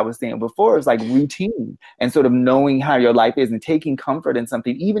into what I was saying before. It's like routine and sort of knowing how your life is and taking comfort in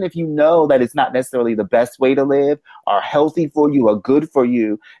something, even if you know that it's not necessarily the best way to live, or healthy for you, or good for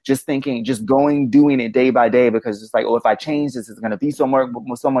you, just thinking, just doing it day by day, because it's like, oh, if I change this, it's going to be so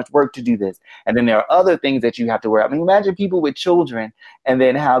much work to do this. And then there are other things that you have to worry. I mean, imagine people with children, and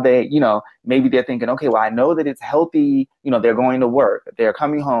then how they, maybe they're thinking, okay, well, I know that it's healthy. They're going to work, they're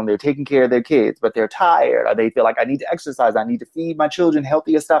coming home, they're taking care of their kids, but they're tired, or they feel like I need to exercise, I need to feed my children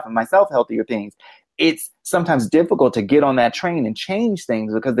healthier stuff and myself healthier things. It's sometimes difficult to get on that train and change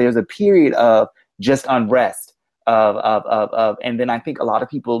things because there's a period of just unrest and then I think a lot of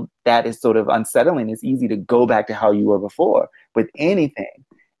people, that is sort of unsettling. It's easy to go back to how you were before with anything,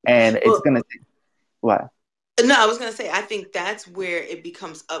 and it's Well, gonna what no, I was gonna say, I think that's where it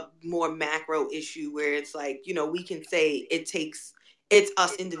becomes a more macro issue, where it's like, we can say it's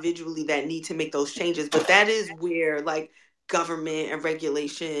us individually that need to make those changes, but that is where like government and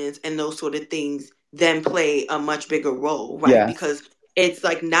regulations and those sort of things then play a much bigger role, right? yeah, Because it's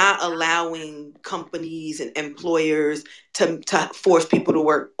like not allowing companies and employers to force people to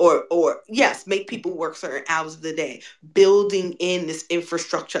work, or yes, make people work certain hours of the day, building in this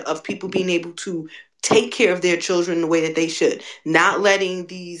infrastructure of people being able to take care of their children the way that they should, not letting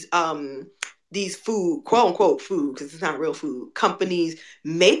these food, quote unquote food, because it's not real food, companies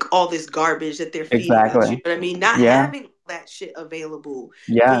make all this garbage that they're feeding us. You exactly, know what I mean? Not yeah, having that shit available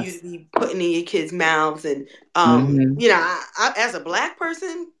for you to yes, be putting in your kids' mouths. And mm-hmm, as a black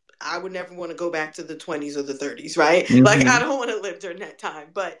person, I would never want to go back to the 20s or the 30s, right? Like, I mm-hmm, don't want to live during that time.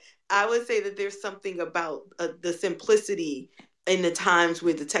 But I would say that there's something about the simplicity in the times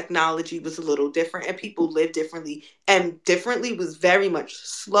where the technology was a little different and people lived differently, and differently was very much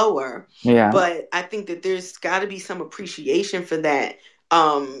slower. yeah, But I think that there's got to be some appreciation for that.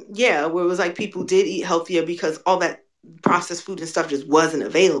 Yeah, where it was like people did eat healthier because all that processed food and stuff just wasn't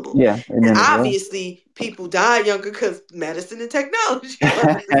available. Yeah, and And then it was. obviously, people died younger because medicine and technology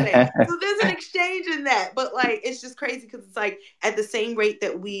wasn't the same. So there's an exchange in that. But like, it's just crazy because it's like at the same rate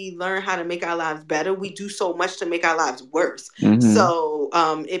that we learn how to make our lives better, we do so much to make our lives worse. So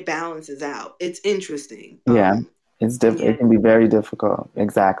it balances out. It's interesting. Yeah, it's Yeah. it can be very difficult.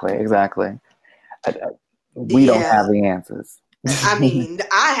 Exactly, exactly. We don't Yeah. have the answers. I mean,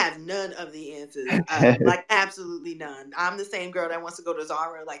 I have none of the answers. Like absolutely none. I'm the same girl that wants to go to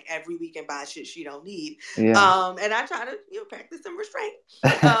Zara like every week and buy shit she don't need. Yeah. And I try to practice some restraint.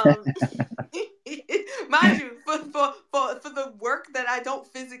 Mind you, for the work that I don't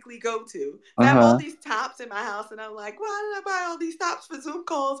physically go to, I have all these tops in my house, and I'm like, why did I buy all these tops for Zoom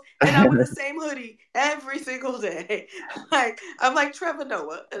calls? And I wear the same hoodie every single day. Like I'm like Trevor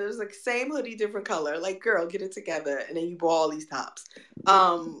Noah, and it's like same hoodie, different color. Like, girl, get it together. And then you bought all these tops.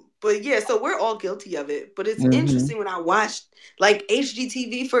 But yeah, so we're all guilty of it. But it's interesting when I watched like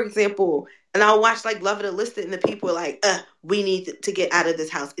HGTV, for example, and I'll watch like Love It or List It, and the people are like, we need to get out of this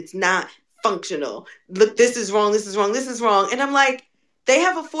house. It's not functional. Look, this is wrong, this is wrong, this is wrong. And I'm like, they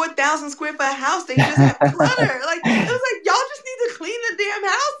have a 4,000 square foot house. They just have clutter. Like, it was like, y'all just need to clean the damn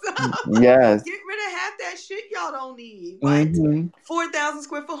house up. Yes. Get rid of half that shit y'all don't need. What? 4,000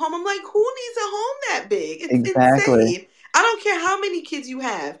 square foot home? I'm like, who needs a home that big? It's insane. I don't care how many kids you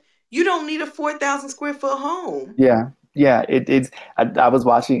have. You don't need a 4,000 square foot home. Yeah. Yeah, it's. I was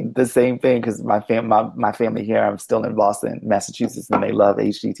watching the same thing because my family here. I'm still in Boston, Massachusetts, and they love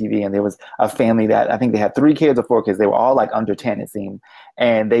HGTV. And there was a family that I think they had 3 kids or 4 kids. They were all like under 10, it seemed,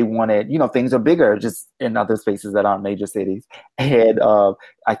 and they wanted, things are bigger just in other spaces that aren't major cities. And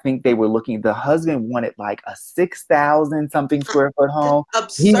I think they were looking. The husband wanted like a 6,000 something square foot home.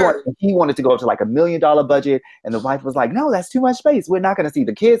 Absurd. He wanted to go up to like $1 million budget, and the wife was like, "No, that's too much space. We're not going to see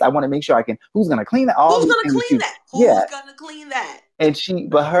the kids. I want to make sure I can. Who's going to clean that? Who's going to clean that? Who's gonna clean that?" And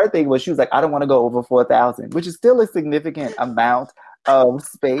but her thing was, she was like, "I don't want to go over 4,000," which is still a significant amount of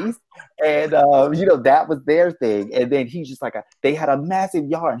space. And that was their thing. And then he's just like, they had a massive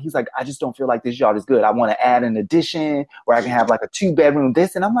yard, and he's like, "I just don't feel like this yard is good. I want to add an addition where I can have like a 2-bedroom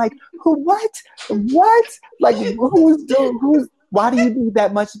this." And I'm like, what? Like, who's? Why do you need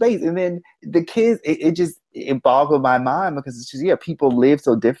that much space? And then the kids, it boggled my mind because it's just, people live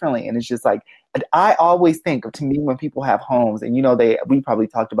so differently. And it's just like, I always think, to me, when people have homes, and we probably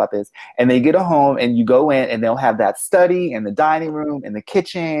talked about this, and they get a home and you go in and they'll have that study and the dining room and the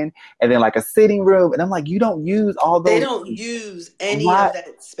kitchen and then like a sitting room. And I'm like, you don't use all those. They don't use any of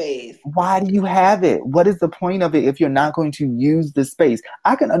that space. Why do you have it? What is the point of it if you're not going to use the space?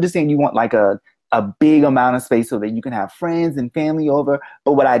 I can understand you want like a big amount of space so that you can have friends and family over.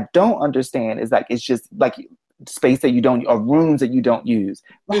 But what I don't understand is like, it's just like space that you don't, or rooms that you don't use.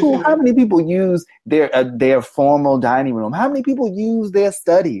 How many people use their formal dining room? How many people use their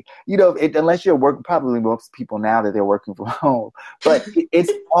study? Unless you're working, probably most people now that they're working from home, but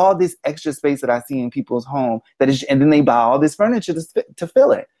it's all this extra space that I see in people's home and then they buy all this furniture to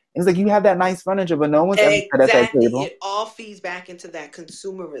fill it. It's like, you have that nice furniture, but no one's ever sat at that table. It all feeds back into that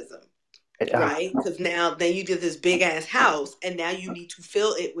consumerism. Right, because now then you did this big ass house, and now you need to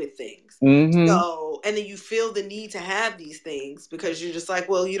fill it with things. So, and then you feel the need to have these things because you're just like,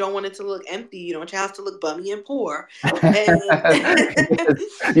 well, you don't want it to look empty. You don't want your house to look bummy and poor. And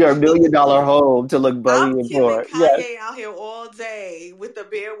your $1 million home to look bummy and poor. Kanye out here all day with the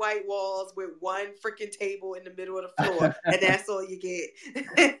bare white walls with one freaking table in the middle of the floor, and that's all you get.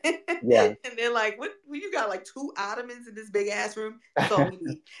 And they're like, "What? You got like 2 ottomans in this big ass room? That's all we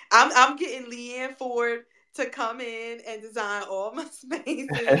need." I'm getting Leanne Ford to come in and design all my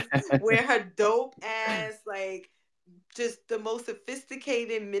spaces, wear her dope ass, like, just the most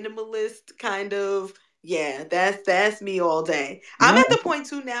sophisticated minimalist kind of, that's me all day. I'm at the point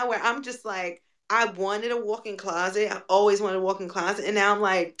too now where I'm just like, I wanted a walk-in closet. I always wanted a walk-in closet, and now I'm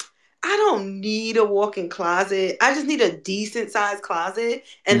like, I don't need a walk-in closet. I just need a decent sized closet,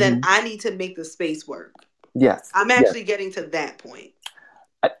 and then I need to make the space work. Yes. I'm actually getting to that point.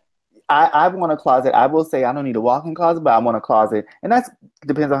 I want a closet. I will say I don't need a walk-in closet, but I want a closet. And that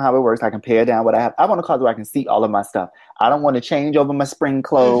depends on how it works. I can pare down what I have. I want a closet where I can see all of my stuff. I don't want to change over my spring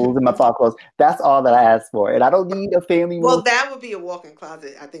clothes and my fall clothes. That's all that I ask for. And I don't need a family room. Well, that would be a walk-in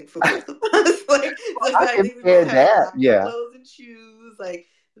closet, I think, for both of us. Like, I can pare that. Yeah. Clothes and shoes, like,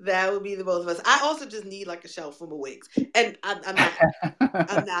 that would be the both of us. I also just need like a shelf full of wigs, and I'm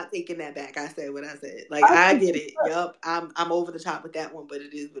not taking that back. I said what I said. Like, I get it. Yup, I'm over the top with that one, but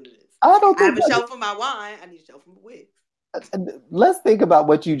it is what it is. I have a shelf for my wine. I need a shelf for my wigs. Let's think about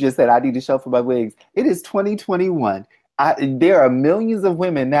what you just said. I need a shelf for my wigs. It is 2021. there are millions of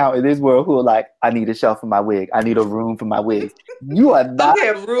women now in this world who are like, I need a shelf for my wig. I need a room for my wigs. You are not.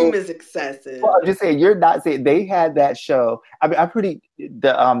 Okay, room is excessive. Well, I'm just saying you're not saying they had that show. I mean, I'm pretty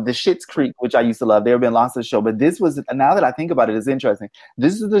the Schitt's Creek, which I used to love. There have been lots of shows, but this was now that I think about it, it's interesting.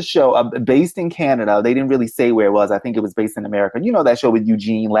 This is the show based in Canada. They didn't really say where it was. I think it was based in America. You know that show with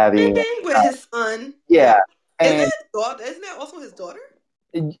Eugene Levy, with his son. yeah. Isn't And that also his daughter?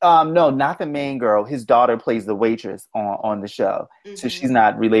 no, not the main girl. His daughter plays the waitress on the show, so she's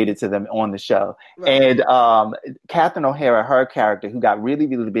not related to them on the show. Right. And Catherine O'Hara, her character, who got really,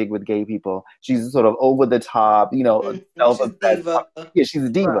 really big with gay people, she's sort of over the top, you know, self-obsessed. Yeah, she's a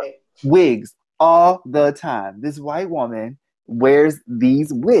diva. Right. Wigs all the time. This white woman wears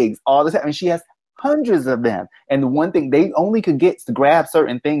these wigs all the time, and she has hundreds of them. And the one thing they only could get to grab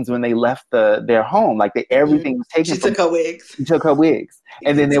certain things when they left their home, like everything was taken. She took her wigs. She took her wigs,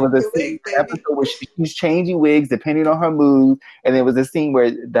 and then there was a scene, episode where she's changing wigs depending on her mood. And there was a scene where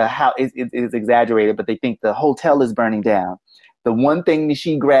the house is exaggerated, but they think the hotel is burning down. The one thing that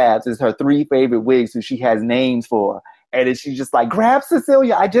she grabs is her 3 favorite wigs, who she has names for. And then she's just like, grab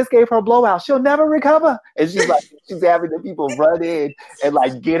Cecilia. I just gave her a blowout. She'll never recover. And she's like, she's having the people run in and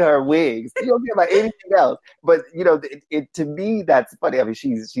like get her wigs. You don't care about anything else. But you know, it to me, that's funny. I mean,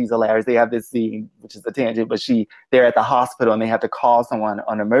 she's hilarious. They have this scene, which is a tangent, but they're at the hospital and they have to call someone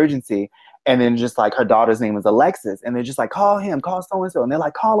on emergency. And then just like her daughter's name is Alexis. And they're just like, call so-and-so. And they're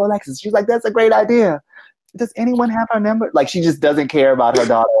like, call Alexis. She's like, that's a great idea. Does anyone have her number? Like, she just doesn't care about her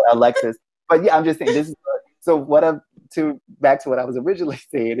daughter, Alexis. But yeah, I'm just saying this is, so back to what I was originally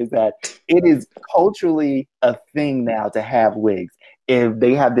saying is that it is culturally a thing now to have wigs. If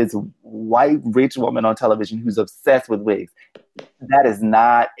they have this white rich woman on television who's obsessed with wigs, that is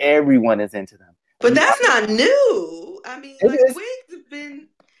not everyone is into them. But that's not new. I mean, like, wigs have been.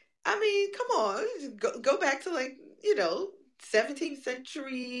 I mean, come on, go back to 17th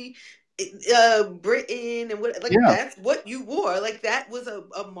century. Britain and that's what you wore. Like, that was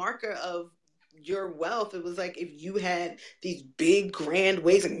a marker of your wealth. It was like if you had these big grand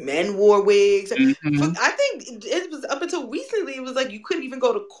wigs, like men wore wigs. I think it was up until recently, it was like you couldn't even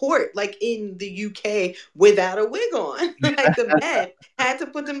go to court like in the UK without a wig on. Like, the men had to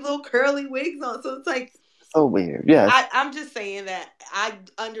put them little curly wigs on. So it's like so weird. Yeah, I'm just saying that I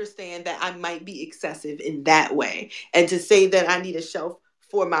understand that I might be excessive in that way, and to say that I need a shelf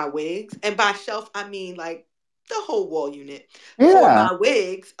for my wigs, and by shelf I mean like the whole wall unit for my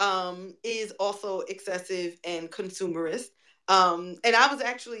wigs, is also excessive and consumerist. And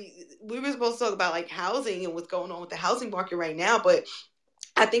we were supposed to talk about like housing and what's going on with the housing market right now, but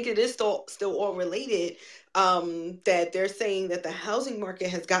I think it is still all related. That they're saying that the housing market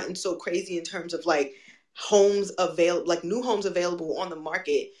has gotten so crazy in terms of like new homes available on the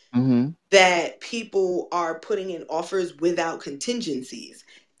market, that people are putting in offers without contingencies.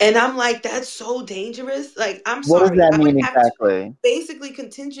 And I'm like, that's so dangerous. Like, I'm sorry. What does that mean exactly? Basically,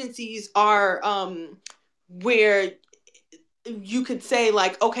 contingencies are where you could say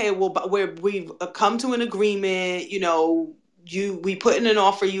like, okay, well, we've come to an agreement, you know, we put in an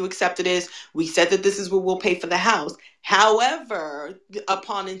offer, you accepted this. We said that this is what we'll pay for the house. However,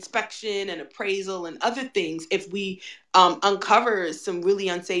 upon inspection and appraisal and other things, if we uncover some really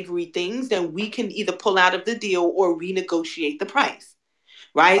unsavory things, then we can either pull out of the deal or renegotiate the price.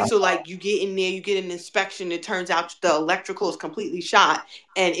 Right? So like you get in there, you get an inspection, it turns out the electrical is completely shot.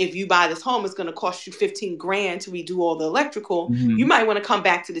 And if you buy this home, it's going to cost you $15,000 to redo all the electrical. You might want to come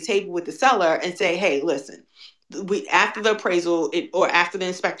back to the table with the seller and say, hey, listen, after the appraisal or after the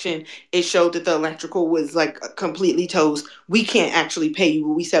inspection, it showed that the electrical was like completely toast. We can't actually pay you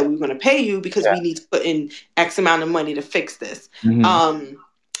what we said we were going to pay you because we need to put in X amount of money to fix this.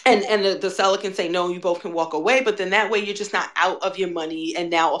 And the seller can say, no, you both can walk away. But then that way you're just not out of your money and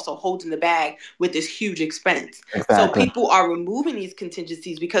now also holding the bag with this huge expense. Exactly. So people are removing these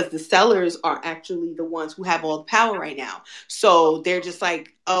contingencies because the sellers are actually the ones who have all the power right now. So they're just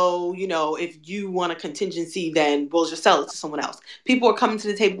like, oh, you know, if you want a contingency, then we'll just sell it to someone else. People are coming to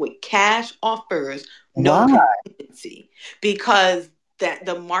the table with cash offers, no contingency, because that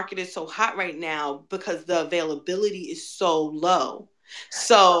the market is so hot right now because the availability is so low.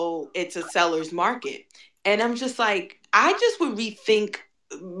 So it's a seller's market. And I'm just like, I just would rethink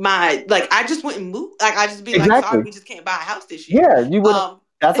I just wouldn't move. Like, I just be like, sorry, we just can't buy a house this year. Yeah, you would.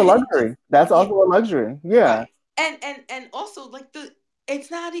 That's a luxury. That's also a luxury. Yeah. Right. And also like it's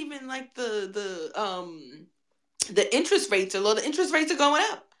not even like the interest rates are low. The interest rates are going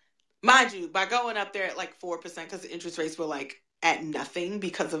up. Mind you, by going up there at like 4% because the interest rates were like at nothing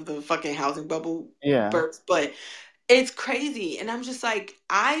because of the fucking housing bubble burst. But it's crazy. And I'm just like,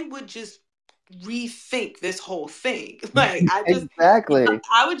 I would just rethink this whole thing. Like Exactly.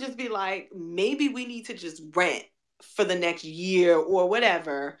 I would just be like, maybe we need to just rent for the next year or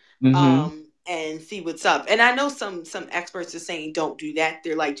whatever, Hmm. and see what's up. And I know some experts are saying don't do that.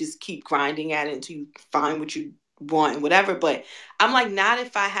 They're like, just keep grinding at it until you find what you want and whatever. But I'm like, not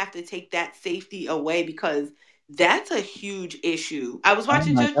if I have to take that safety away, because that's a huge issue. I was Oh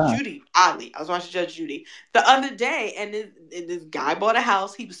watching my Judge God. Judy. Oddly, I was watching Judge Judy the other day, and this guy bought a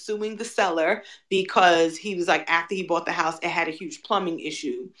house. He was suing the seller because he was like, after he bought the house, it had a huge plumbing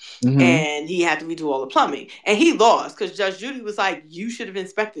issue, Hmm. and he had to redo all the plumbing. And he lost because Judge Judy was like, "You should have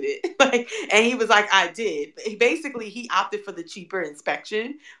inspected it." Like, and he was like, "I did." But basically, he opted for the cheaper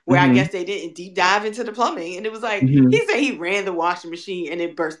inspection, where I Hmm. guess they didn't deep dive into the plumbing. And it was like, Hmm. he said he ran the washing machine and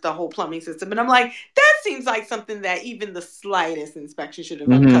it burst the whole plumbing system. And I'm like, that seems like something that even the slightest inspection should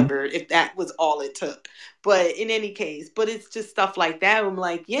have Hmm. uncovered if that was all it took. But in any case, but it's just stuff like that. I'm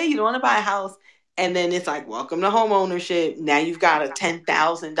like, yeah, you don't want to buy a house, and then it's like, welcome to home ownership. Now you've got a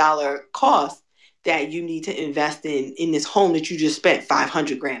 $10,000 cost that you need to invest in this home that you just spent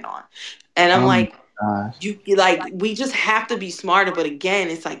 500 grand on. And I'm Oh my like, gosh. you like, we just have to be smarter. But again,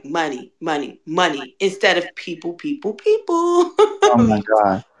 it's like money, money, money instead of people, people, people. Oh my we,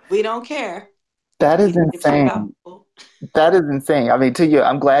 God. we don't care. That We is don't give a shit about insane. people. That is insane. I mean, to you,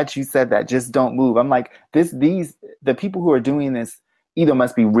 I'm glad you said that. Just don't move. I'm like, the people who are doing this either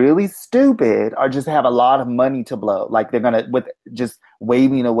must be really stupid or just have a lot of money to blow. Like they're gonna with just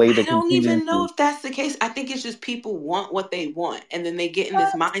waving away the I don't even know contingency. if that's the case. I think it's just people want what they want, and then they get in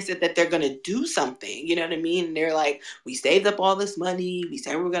this mindset that they're gonna do something. You know what I mean? And they're like, "We saved up all this money. We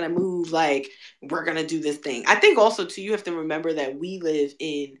said we're gonna move. Like, we're gonna do this thing." I think also too, you have to remember that we live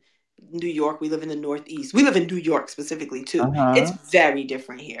in New York. We live in the Northeast. We live in New York specifically too. It's Uh-huh. very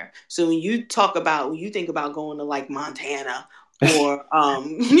different here. So when you think about going to like Montana or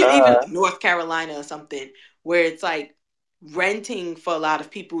even Uh, like North Carolina or something, where it's like renting for a lot of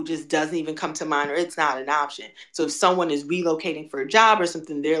people just doesn't even come to mind, or it's not an option. So if someone is relocating for a job or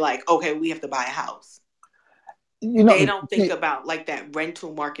something, they're like, okay, we have to buy a house. you They know, don't think about like that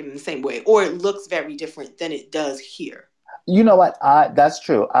rental market in the same way, or it looks very different than it does here. you know what? I That's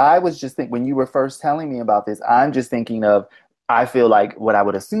true. I was just thinking when you were first telling me about this, I'm just thinking of I feel like what I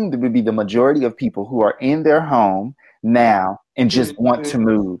would assume that would be the majority of people who are in their home now and just want to Mm-hmm.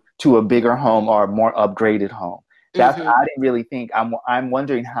 move to a bigger home or a more upgraded home. That's Mm-hmm. I didn't really think. I'm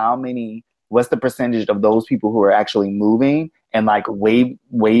wondering what's the percentage of those people who are actually moving and like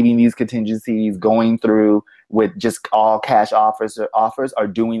waiving these contingencies, going through with just all cash offers are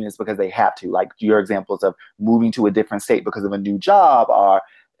doing this because they have to. Like your examples of moving to a different state because of a new job, or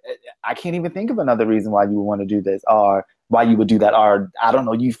I can't even think of another reason why you would want to do this, or why you would do that, or I don't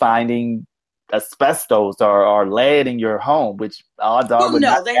know, you finding asbestos or lead in your home, which odds are Well, would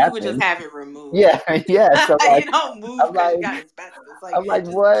not no, then you would just happen. have it removed. Yeah, yeah. So like, You don't move I'm because like, you got asbestos. Like, I'm like,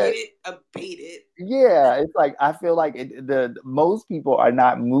 just get what? it, abate it. Yeah, it's like I feel like the most people are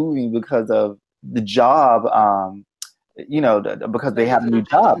not moving because of the job. Because they Right, have it's a new not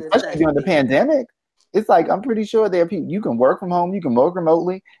out of job, especially during the necessity. pandemic. It's like I'm pretty sure there are people you can work from home, you can work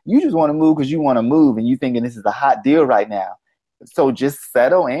remotely. You just want to move because you want to move, and you thinking this is a hot deal right now. So just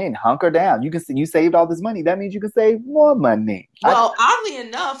settle in, hunker down. You saved all this money. That means you can save more money. Well, oddly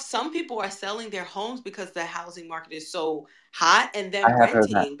enough, some people are selling their homes because the housing market is so hot, and I then have heard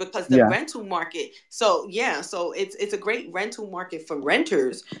that. renting because the Yeah. rental market. So yeah, so it's a great rental market for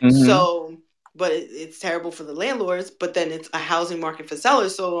renters. Hmm. So, but it's terrible for the landlords. But then it's a housing market for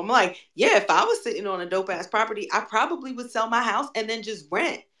sellers. So I'm like, yeah, if I was sitting on a dope ass property, I probably would sell my house and then just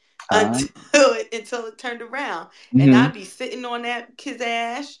rent Uh, until it turned around, and hmm. I'd be sitting on that kid's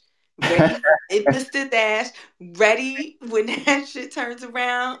ass, ready in Mr. Dash, ready when that shit turns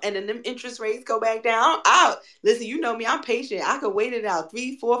around and then them interest rates go back down. Out. Listen, you know me, I'm patient. I could wait it out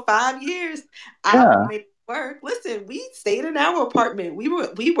 3, 4, 5 years. I will Yeah. make it work. Listen, we stayed in our apartment. We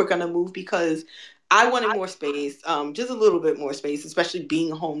were gonna move because I wanted more space, just a little bit more space, especially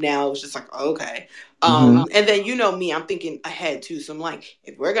being home now. It was just like, okay. Hmm. And then you know me, I'm thinking ahead too. So I'm like,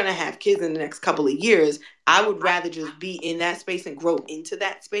 if we're gonna have kids in the next couple of years, I would rather just be in that space and grow into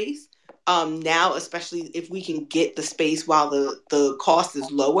that space. Now, especially if we can get the space while the cost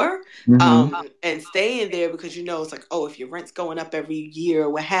is lower, Hmm. and stay in there, because you know it's like, oh, if your rent's going up every year or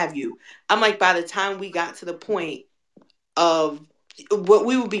what have you. I'm like, by the time we got to the point of what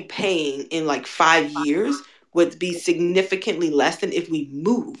we would be paying in like 5 years would be significantly less than if we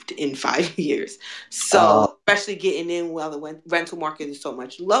moved in 5 years. Uh, So, especially getting in while the rental market is so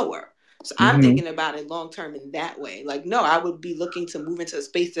much lower. So I'm Mm-hmm. thinking about it long term in that way. Like, no, I would be looking to move into a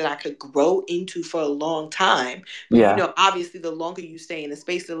space that I could grow into for a long time. But Yeah. obviously, the longer you stay in a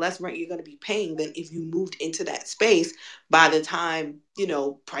space, the less rent you're going to be paying than if you moved into that space by the time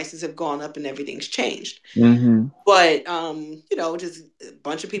prices have gone up and everything's changed. Mm-hmm. But just a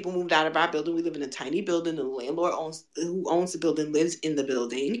bunch of people moved out of our building. We live in a tiny building. The landlord who owns the building lives in the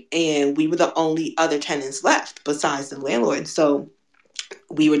building, and we were the only other tenants left besides the landlord. So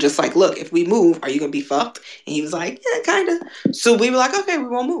we were just like, look, if we move, are you gonna be fucked? And he was like, yeah, kind of. So we were like, okay, we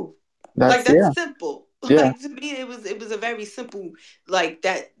won't move. Like, Yeah. that's simple. Yeah. Like, to me, it was a very simple, like,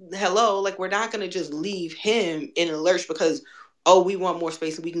 that. Hello, like, we're not gonna just leave him in a lurch because, oh, we want more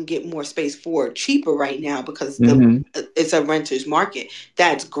space and we can get more space for cheaper right now because Mm-hmm. it's a renter's market.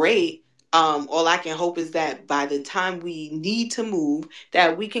 That's great. All I can hope is that by the time we need to move,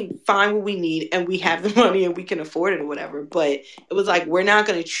 that we can find what we need and we have the money and we can afford it or whatever. But it was like, we're not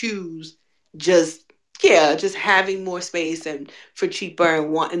gonna choose just just having more space and for cheaper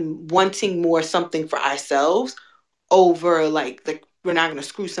and wanting more something for ourselves over like we're not gonna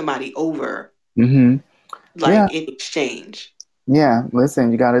screw somebody over Mm-hmm. Yeah. like in exchange. Yeah.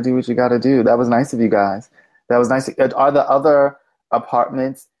 Listen, you got to do what you got to do. That was nice of you guys. That was nice. Are the other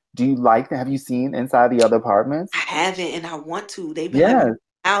apartments? Do you like them? Have you seen inside the other I apartments? haven't and I want to. They've been having Yes.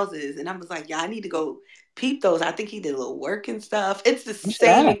 houses and I was like, yeah, I need to go peep those. I think he did a little work and stuff. It's the You should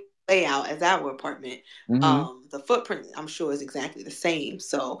ask. same layout as our apartment. Mm-hmm. The footprint I'm sure is exactly the same.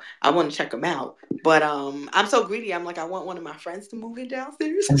 So I want to check them out. But I'm so greedy. I'm like, I want one of my friends to move in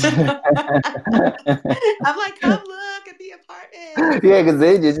downstairs. I'm like, come look at the apartment. Yeah, because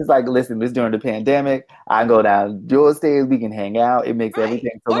then it's just like, listen, this during the pandemic. I go down your stairs, we can hang out. It makes Right.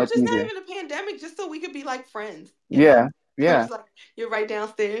 everything so Or much just not easier. even a pandemic, just so we could be like friends, Yeah, yeah. It's like you're right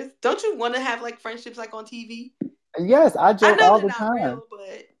downstairs. Don't you want to have like friendships like on TV? Yes, I I joke know all they're the not time. real, but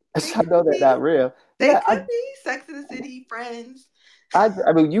they I could know that's not be. real. They Yeah, could be Sex in the City friends.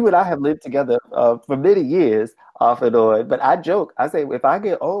 I mean, you and I have lived together for many years off and on, but I joke. I say, if I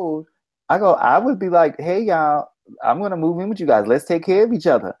get old, I would be like, hey, y'all, I'm gonna move in with you guys. Let's take care of each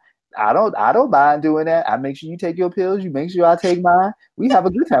other. I don't mind doing that. I make sure you take your pills. You make sure I take mine. We have a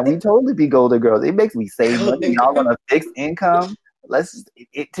good time. We totally be golden girls. It makes me save money. Golden Y'all on girl. a fixed income.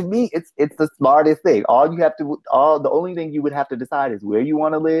 To me, it's the smartest thing. The only thing you would have to decide is where you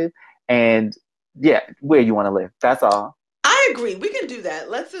want to live and yeah, where you want to live. That's all. I agree. We can do that.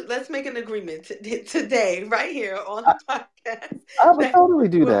 Let's make an agreement today, right here on the podcast, I would that totally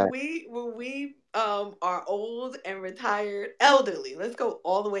do when that. we are old and retired, elderly. Let's go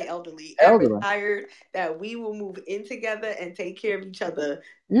all the way elderly and Elderly. retired. That we will move in together and take care of each other,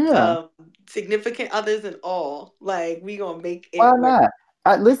 Yeah. significant others and all. Like we gonna make Why it work.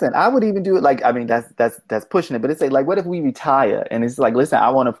 not? Listen, I would even do it like I mean that's pushing it, but it's like what if we retire and it's like listen, I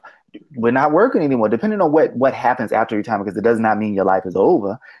want to we're not working anymore. Depending on what happens after retirement, because it does not mean your life is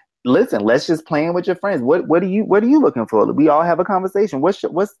over. Listen, let's just plan with your friends. What are you looking for? We all have a conversation. What's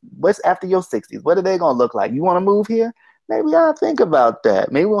after your 60s? What are they gonna look like? You want to move here? Maybe I'll think about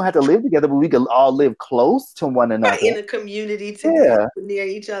that. Maybe we don't have to live together, but we can all live close to one Right, another. in a community together Yeah, near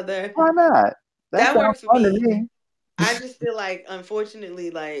each other. why not? That That sounds works for fun to me. me. I just feel like,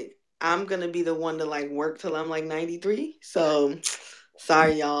 unfortunately, like I'm gonna be the one to like work till I'm like 93. So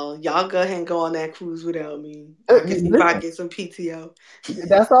sorry, y'all. Y'all go ahead and go on that cruise without me. I can see if I Listen, get some PTO.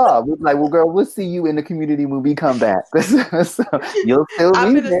 that's all. We're like, well, girl, we'll see you in the community when we come back. So you'll still I've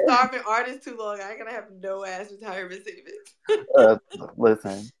be been a there. starving artist too long. I ain't gonna have no ass retirement savings. Uh,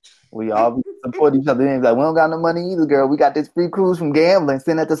 Listen, we all support each other. Like, we don't got no money either, girl. We got this free cruise from gambling,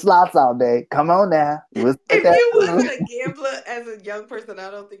 sitting at the slots all day. Come on now. We'll split If that you too. wasn't a gambler as a young person, I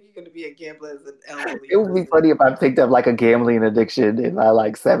don't think you're gonna be a gambler as an elderly It would be person. funny if I picked up like a gambling addiction in my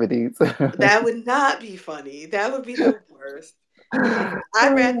like 70s. That would not be funny. That would be the worst.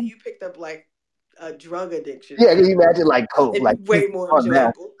 I'd rather you picked up like a drug addiction or Yeah, can you something. imagine like coke, It'd be like way more on that,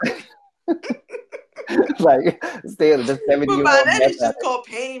 enjoyable. like staying at the 70 But year by old then, meth it's just addict. called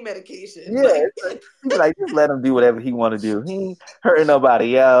pain medication. Yeah, Like, people like just let him do whatever he want to do. He ain't hurting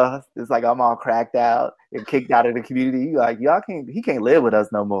nobody else. It's like I'm all cracked out and kicked out of the community. You like y'all can't. He can't live with us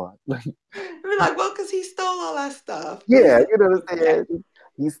no more. we're like, well, because he stole all that stuff. Yeah, you know what I'm saying.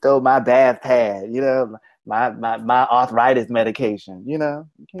 He stole my bath pad. You know my arthritis medication. You know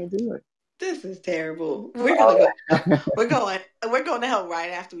you can't do it. This is terrible. Oh, We're going. We're going to hell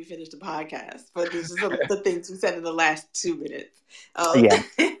right after we finish the podcast. But this is the things we said in the last 2 minutes. yeah,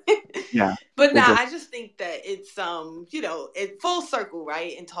 yeah. But It nah, just. I just think that it's it's full circle,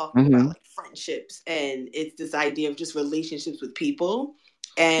 right? And talking about Hmm. like friendships and it's this idea of just relationships with people.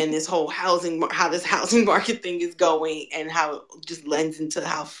 and this whole how this housing market thing is going, and how it just lends into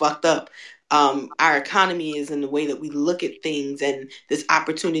how fucked up our economy is, and the way that we look at things, and this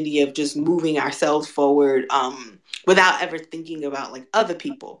opportunity of just moving ourselves forward without ever thinking about like other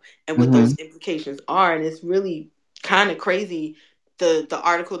people and what those implications are. And it's really kind of crazy. The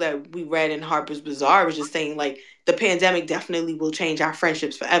article that we read in Harper's Bazaar was just saying like the pandemic definitely will change our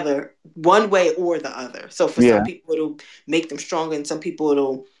friendships forever, one way or the other. So for some people it'll make them stronger, and some people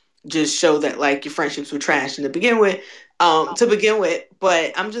it'll just show that like your friendships were trash to begin with.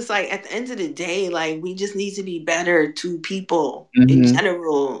 But I'm just like, at the end of the day, like we just need to be better to people in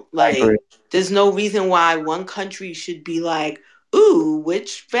general. Like there's no reason why one country should be like, ooh,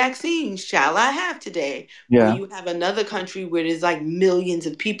 which vaccine shall I have today? When you have another country where there's like millions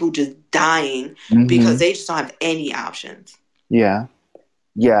of people just dying because they just don't have any options. Yeah.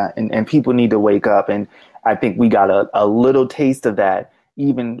 And people need to wake up. And I think we got a little taste of that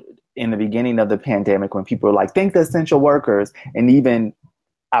even in the beginning of the pandemic, when people were like, thank the essential workers. And even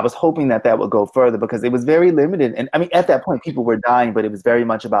I was hoping that would go further, because it was very limited. And I mean, at that point, people were dying, but it was very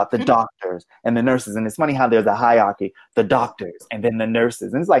much about the doctors and the nurses. And it's funny how there's a hierarchy, the doctors and then the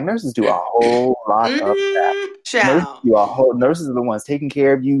nurses. And it's like nurses do a whole lot of that. Nurses are the ones taking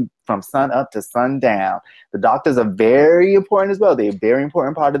care of you from sun up to sundown. The doctors are very important as well. They're a very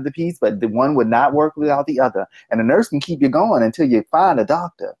important part of the piece, but the one would not work without the other. And the nurse can keep you going until you find a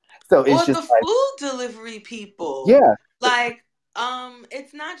doctor. So it's just the food delivery people. Yeah. Like,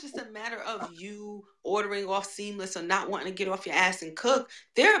 it's not just a matter of you ordering off Seamless or not wanting to get off your ass and cook.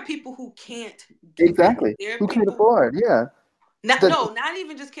 There are people who can't do exactly. Who can't afford, not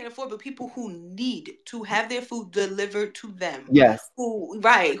even just can't afford, but people who need to have their food delivered to them. Yes. Who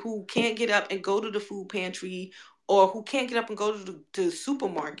can't get up and go to the food pantry, or who can't get up and go to the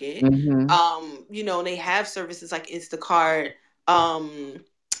supermarket. They have services like Instacart,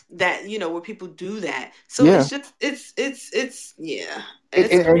 that where people do that. So it's just it's crazy.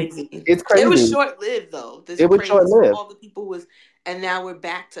 It's crazy. It was short lived though. It was short lived. All the people and now we're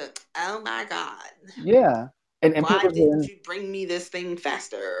back to, oh my God. Yeah. And why didn't you bring me this thing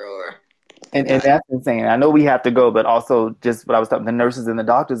faster? And that's insane. I know we have to go, but also just what I was talking, the nurses and the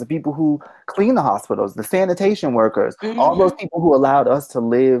doctors, the people who clean the hospitals, the sanitation workers, all those people who allowed us to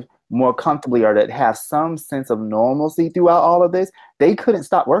live more comfortably, or that have some sense of normalcy throughout all of this, they couldn't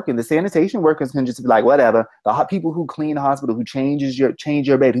stop working. The sanitation workers can just be like, whatever. The people who clean the hospital, who change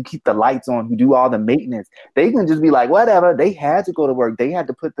your bed, who keep the lights on, who do all the maintenance, they can just be like, whatever. They had to go to work. They had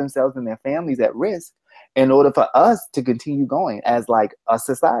to put themselves and their families at risk in order for us to continue going as like a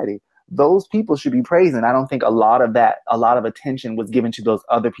society. Those people should be praised. And I don't think a lot of attention was given to those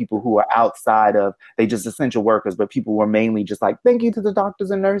other people who are outside of, they just essential workers, but people were mainly just like, thank you to the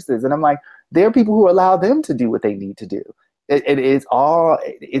doctors and nurses. And I'm like, there are people who allow them to do what they need to do. It's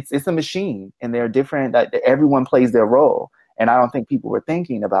a machine, and they're different. Everyone plays their role. And I don't think people were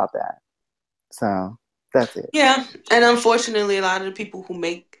thinking about that. So that's it. Yeah. And unfortunately, a lot of the people who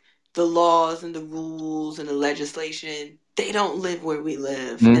make the laws and the rules and the legislation, they don't live where we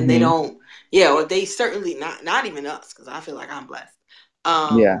live, and they don't, or they certainly not even us, because I feel like I'm blessed.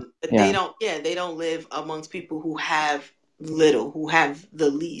 They don't live amongst people who have little, who have the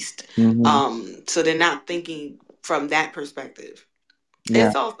least. So they're not thinking from that perspective.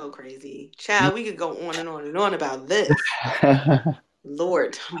 It's also crazy. Child, we could go on and on and on about this.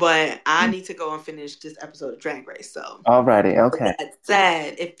 Lord, but I need to go and finish this episode of Drag Race. So, alrighty, okay. That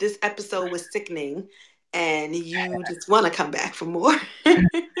said, if this episode was sickening and you just want to come back for more,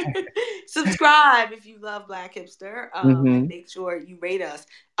 subscribe if you love Black Hipster. And make sure you rate us.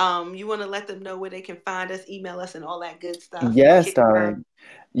 You want to let them know where they can find us, email us, and all that good stuff. Yes, darling.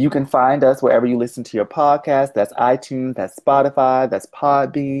 You can find us wherever you listen to your podcast. That's iTunes, that's Spotify, that's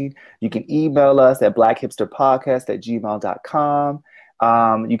Podbean. You can email us at blackhipsterpodcast@gmail.com.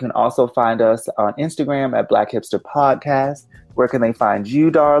 You can also find us on Instagram at Black Hipster Podcast. Where can they find you,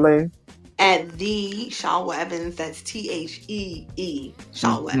 darling? At the Shaw Evans. That's THEE.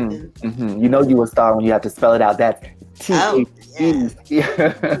 Shaw Evans. You know you a star when you have to spell it out. That's THEE.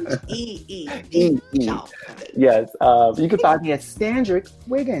 Yes. You can find me at Standrick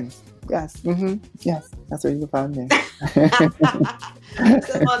Wiggins. Yes. Yes. That's where you can find me.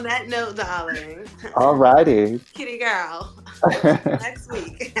 So on that note, darling. Alrighty. Kitty girl. Next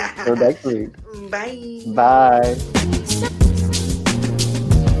week. Till next week. Bye. Bye.